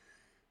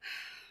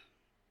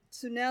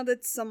 So now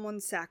that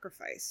someone's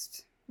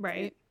sacrificed,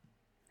 Right.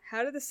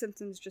 how do the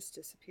symptoms just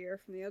disappear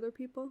from the other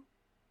people?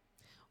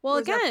 Well,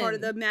 Or is that again, part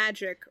of the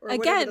magic, or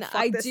whatever the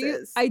fuck this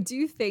is? I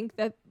do think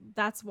that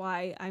that's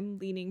why I'm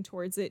leaning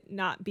towards it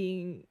not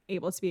being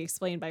able to be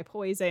explained by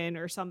poison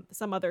or some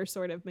other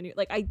sort of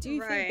like I do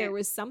think there Right.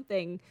 was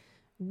something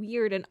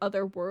weird and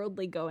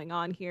otherworldly going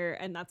on here,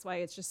 and that's why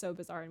it's just so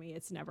bizarre to me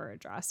it's never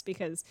addressed,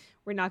 because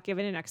we're not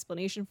given an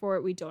explanation for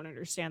it. We don't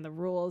understand the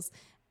rules.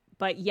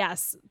 But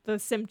yes, the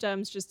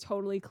symptoms just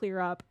totally clear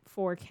up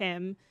for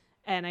Kim,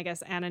 and I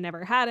guess Anna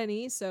never had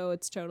any, so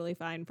it's totally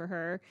fine for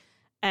her.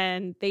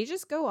 And they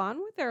just go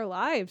on with their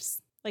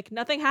lives like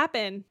nothing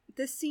happened.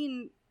 This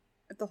scene,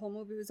 the whole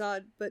movie was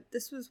odd, but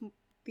this was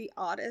the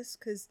oddest,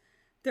 because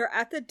they're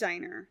at the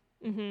diner.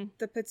 Mm-hmm.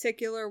 The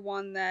particular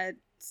one that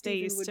Stephen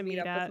used would to meet meet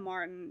up at. with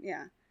Martin,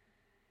 yeah.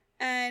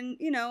 And,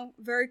 you know,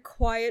 very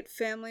quiet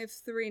family of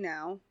three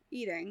now,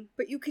 eating.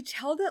 But you could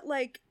tell that,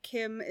 like,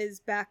 Kim is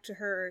back to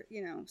her,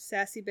 you know,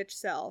 sassy bitch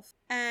self.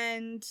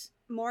 And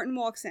Martin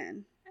walks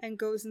in and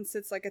goes and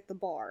sits, like, at the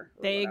bar.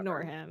 Or They whatever.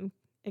 ignore him,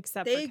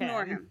 except They for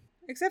ignore Kim. him.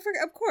 Except for,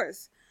 of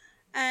course.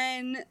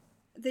 And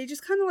they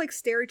just kind of, like,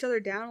 stare each other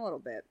down a little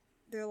bit.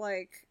 They're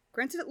like,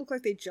 granted, it looked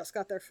like they just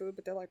got their food,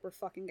 but they're like, we're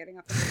fucking getting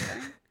up and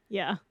leaving.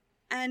 Yeah.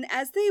 And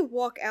as they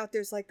walk out,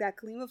 there's like that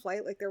gleam of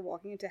light, like they're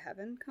walking into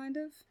heaven, kind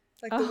of.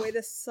 Like the Oh. way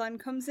the sun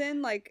comes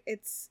in, like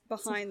it's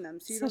behind them,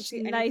 so you don't Such see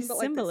anything nice but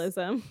like this,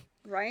 symbolism.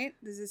 right?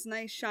 There's this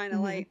nice shine of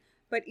Mhm. light,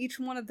 but each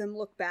one of them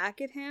look back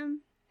at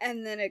him,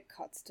 and then it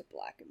cuts to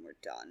black, and we're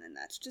done, and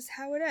that's just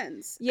how it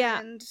ends. Yeah.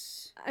 And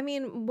I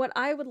mean, what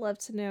I would love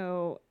to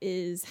know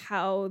is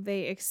how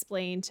they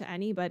explain to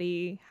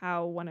anybody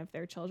how one of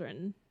their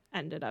children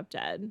ended up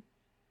dead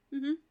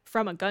Mhm.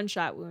 from a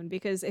gunshot wound.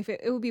 Because if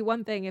it would be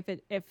one thing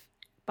if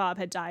Bob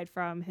had died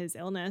from his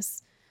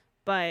illness,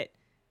 but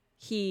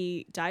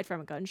he died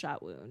from a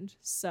gunshot wound,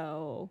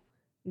 so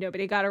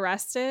nobody got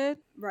arrested.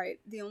 right,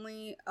 the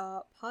only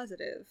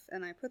positive,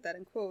 and I put that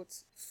in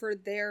quotes for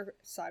their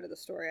side of the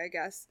story, I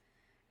guess,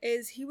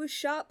 is he was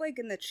shot like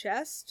in the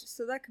chest,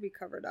 so that could be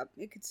covered up.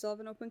 He could still have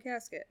an open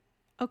casket.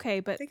 Okay,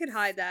 but They could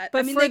hide that. but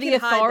I mean, for they the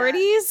could hide that.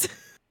 authorities,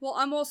 Well,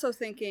 I'm also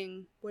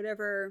thinking,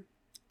 whatever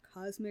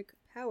cosmic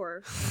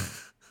power,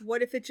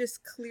 what if it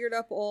just cleared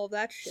up all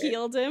that shit?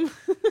 healed him.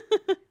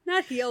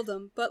 Not healed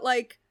him, but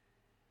like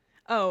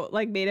Oh,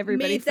 like made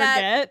everybody Made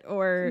that- forget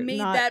or made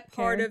not that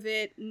part care? of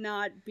it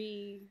not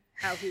be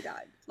how he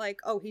died. Like,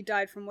 oh, he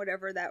died from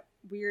whatever that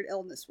weird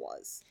illness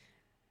was.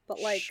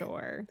 But like,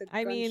 sure. the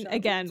I mean, gunshot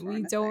again,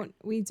 wounds weren't a thing.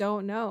 we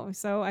don't know.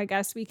 So I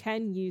guess we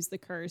can use the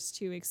curse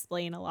to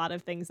explain a lot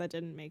of things that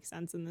didn't make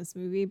sense in this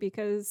movie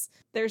because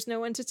there's no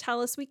one to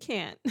tell us we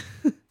can't.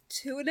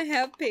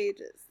 2.5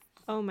 pages.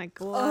 Oh my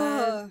god.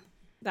 Ugh.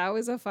 That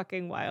was a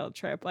fucking wild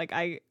trip. Like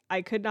I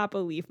could not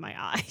believe my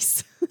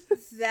eyes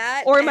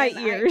That or my and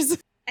ears.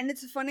 And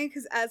it's funny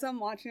because as I'm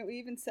watching it, we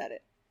even said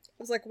it. I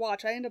was like,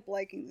 watch, I end up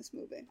liking this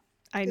movie.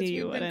 I knew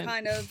you we've been wouldn't.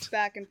 kind of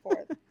back and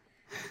forth.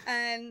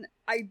 And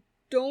I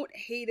don't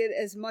hate it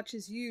as much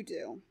as you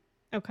do,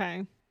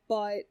 Okay.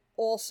 but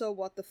also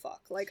what the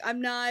fuck? Like,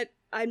 I'm not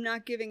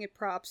giving it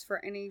props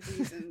for any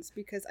reasons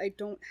because I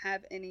don't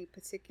have any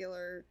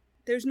particular...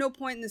 There's no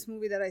point in this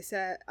movie that I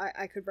said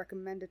I could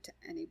recommend it to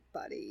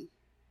anybody.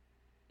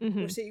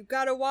 Mhm. Or say, you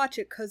gotta watch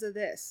it because of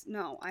this.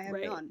 No, I have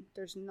Right. none.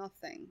 There's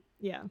nothing.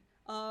 Yeah.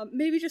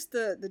 Maybe just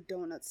the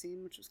donut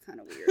scene, which was kind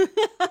of weird.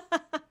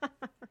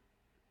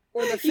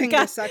 Or the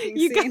finger sucking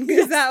scene,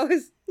 because that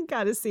was... You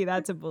gotta see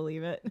that to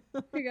believe it.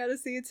 You gotta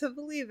see it to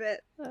believe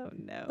it. Oh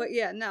no. But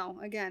yeah, no,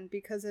 again,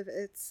 because of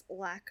its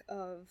lack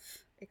of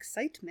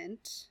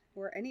excitement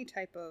or any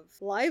type of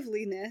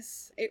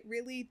liveliness, it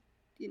really,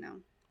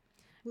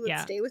 will it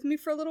stay with me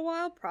for a little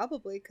while?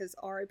 Probably, because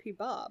R.I.P.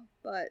 Bob,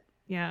 but...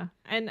 Yeah.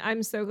 And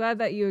I'm so glad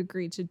that you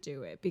agreed to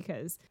do it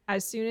because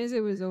as soon as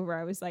it was over,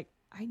 I was like,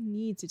 I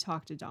need to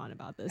talk to Dawn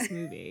about this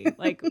movie.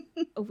 Like,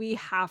 we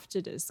have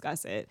to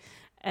discuss it.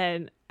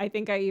 And I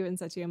think I even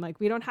said to you, I'm like,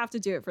 we don't have to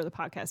do it for the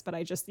podcast, but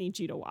I just need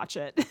you to watch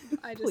it.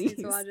 I just need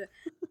to watch it.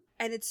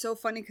 And it's so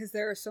funny because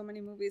there are so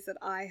many movies that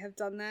I have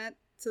done that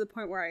to the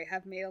point where I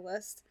have made a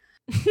list.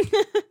 We're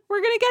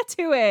going to get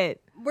to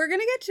it. We're going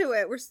to get to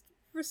it.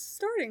 We're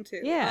starting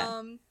to.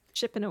 Yeah.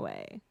 Chipping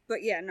away.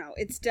 But yeah, no,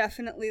 it's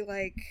definitely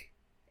like,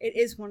 it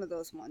is one of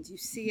those ones. You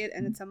see it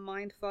and it's a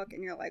mind fuck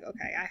and you're like,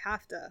 okay, I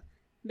have to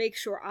make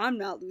sure I'm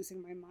not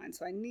losing my mind.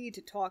 So I need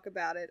to talk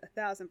about it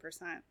 1,000%.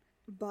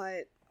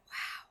 But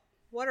wow,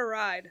 what a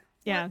ride.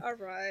 Yeah. What a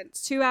ride.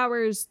 It's 2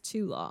 hours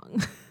too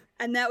long.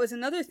 And that was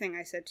another thing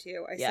I said to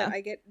you. I Yeah. said,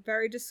 I get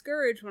very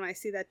discouraged when I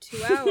see that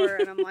 2 hour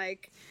and I'm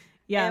like,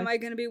 Yeah. am I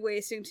going to be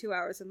wasting 2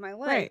 hours of my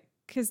life? Right.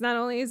 Because not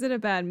only is it a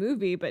bad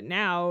movie, but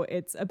now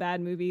it's a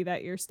bad movie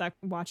that you're stuck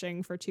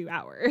watching for 2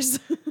 hours.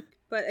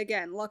 But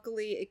again,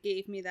 luckily it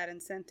gave me that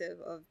incentive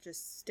of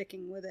just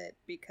sticking with it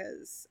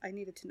because I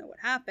needed to know what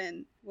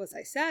happened. Was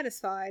I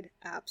satisfied?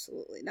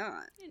 Absolutely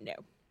not. No.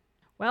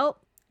 Well,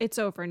 it's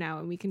over now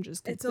and we can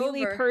just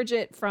completely purge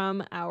it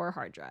from our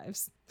hard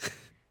drives.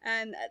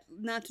 And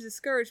not to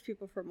discourage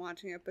people from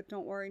watching it, but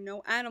don't worry,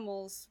 no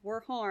animals were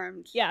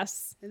harmed.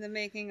 Yes. In the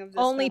making of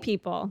this Only film.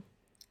 people.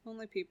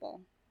 Only people.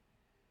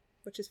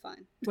 Which is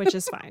fine. Which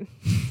is fine.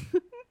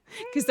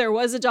 Because there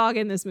was a dog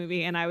in this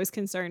movie and I was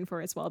concerned for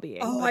its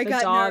well-being. Oh, but I got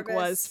the dog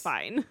nervous. was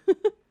fine.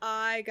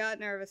 I got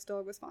nervous.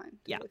 Dog was fine.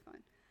 Yeah. Totally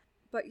fine.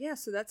 But yeah,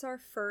 so that's our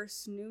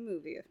first new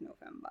movie of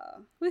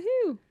November.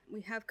 Woohoo!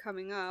 We have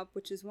coming up,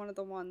 which is one of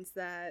the ones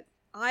that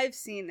I've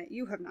seen that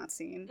you have not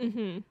seen.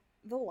 Mm-hmm.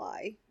 The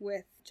Lie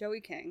with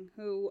Joey King,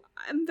 who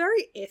I'm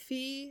very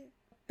iffy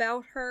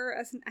about her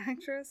as an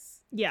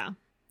actress. Yeah.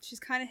 She's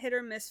kind of hit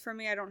or miss for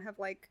me. I don't have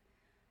like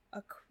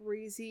a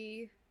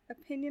crazy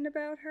opinion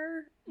about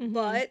her. Mm-hmm.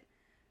 But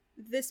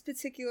this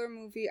particular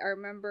movie, I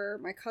remember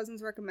my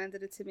cousins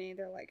recommended it to me.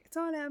 They're like, it's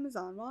on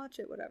Amazon, watch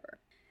it, whatever.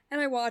 And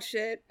I watched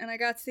it, and I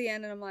got to the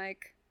end, and I'm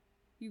like,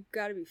 you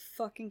gotta be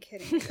fucking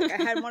kidding me. Like,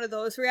 I had one of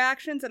those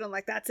reactions, and I'm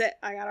like, that's it.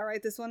 I gotta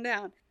write this one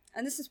down.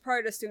 And this is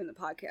prior to us doing the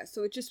podcast,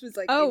 so it just was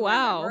like, oh, in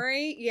wow. my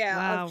memory. Yeah.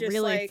 Wow, of just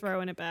really like,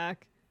 throwing it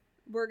back.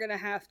 we're gonna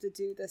have to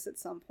do this at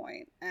some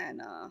point,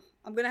 and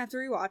I'm gonna have to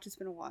rewatch. It's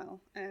been a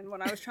while, and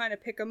when I was trying to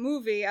pick a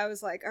movie, I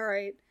was like, all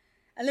right.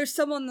 And there's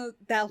some on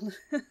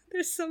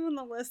there's some on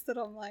the list that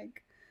I'm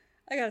like,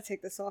 I gotta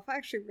take this off. I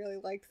actually really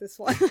liked this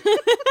one.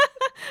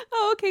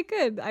 Oh, okay,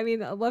 good. I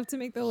mean, I'd love to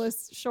make the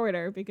list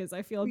shorter because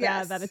I feel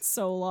bad that it's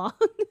so long.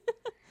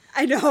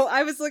 I know.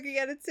 I was looking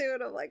at it too,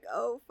 and I'm like,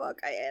 oh, fuck,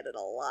 I added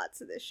a lot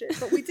to this shit.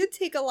 But we did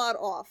take a lot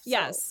off. So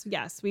Yes.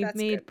 We've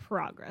made good.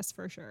 progress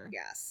for sure.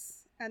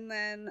 Yes. And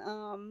then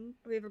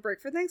we have a break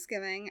for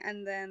Thanksgiving,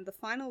 and then the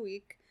final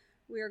week,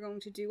 we are going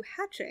to do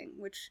Hatching,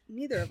 which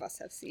neither of us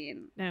have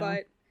seen. No.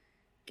 But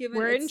given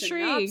We're its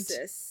intrigued.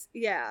 synopsis,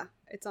 yeah,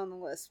 it's on the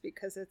list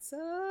because it's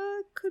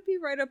could be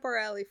right up our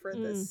alley for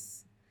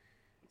this.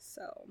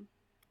 So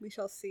we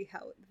shall see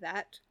how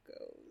that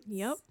goes.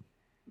 Yep.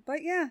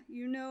 But yeah,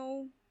 you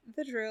know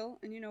the drill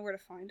and you know where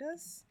to find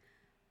us.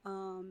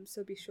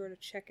 So be sure to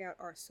check out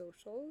our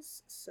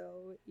socials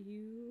so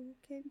you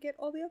can get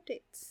all the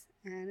updates.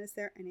 And is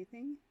there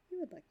anything you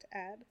would like to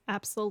add?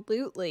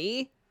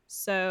 Absolutely.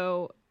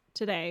 So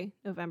today,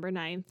 November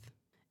 9th,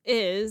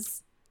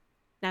 is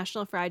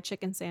National Fried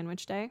Chicken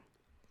Sandwich Day.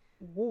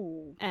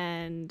 Ooh.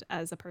 And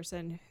as a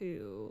person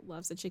who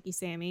loves a Chicky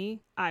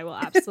Sammy, I will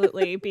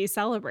absolutely be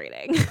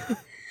celebrating. A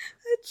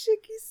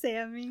Chicky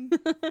Sammy.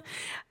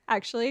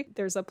 Actually,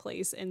 there's a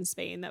place in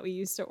Spain that we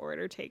used to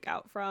order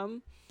takeout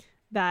from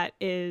that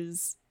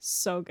is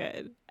so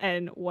good.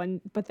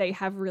 But they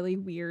have really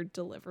weird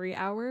delivery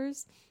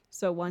hours.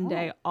 So one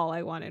day, all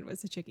I wanted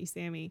was a Chicky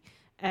Sammy.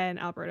 And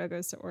Alberto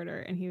goes to order,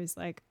 and he was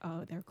like,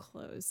 oh, they're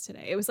closed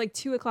today. It was like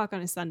 2:00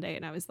 on a Sunday,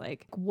 and I was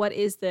like, what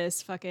is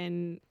this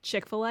fucking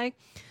Chick-fil-A?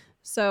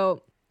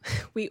 So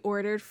we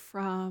ordered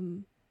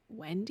from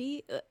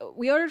Wendy.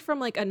 We ordered from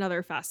like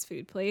another fast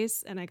food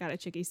place, and I got a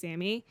Chicky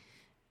Sammy.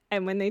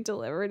 And when they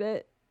delivered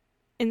it,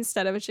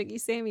 instead of a Chicky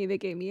Sammy, they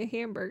gave me a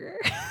hamburger.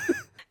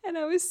 And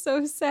I was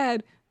so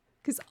sad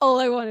because all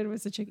I wanted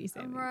was a Chicky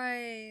Sammy.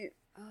 Right.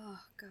 Oh,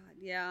 God.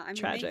 Yeah. I mean,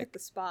 Tragic. they hit the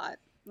spot.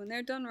 When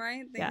they're done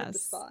right, they hit the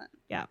spot.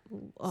 Yeah.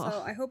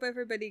 So I hope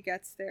everybody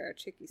gets their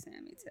Chicky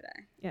Sammy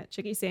today. Yeah.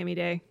 Chicky Sammy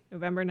Day,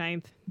 November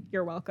 9th.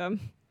 You're welcome.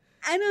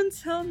 And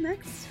until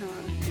next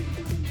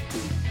time.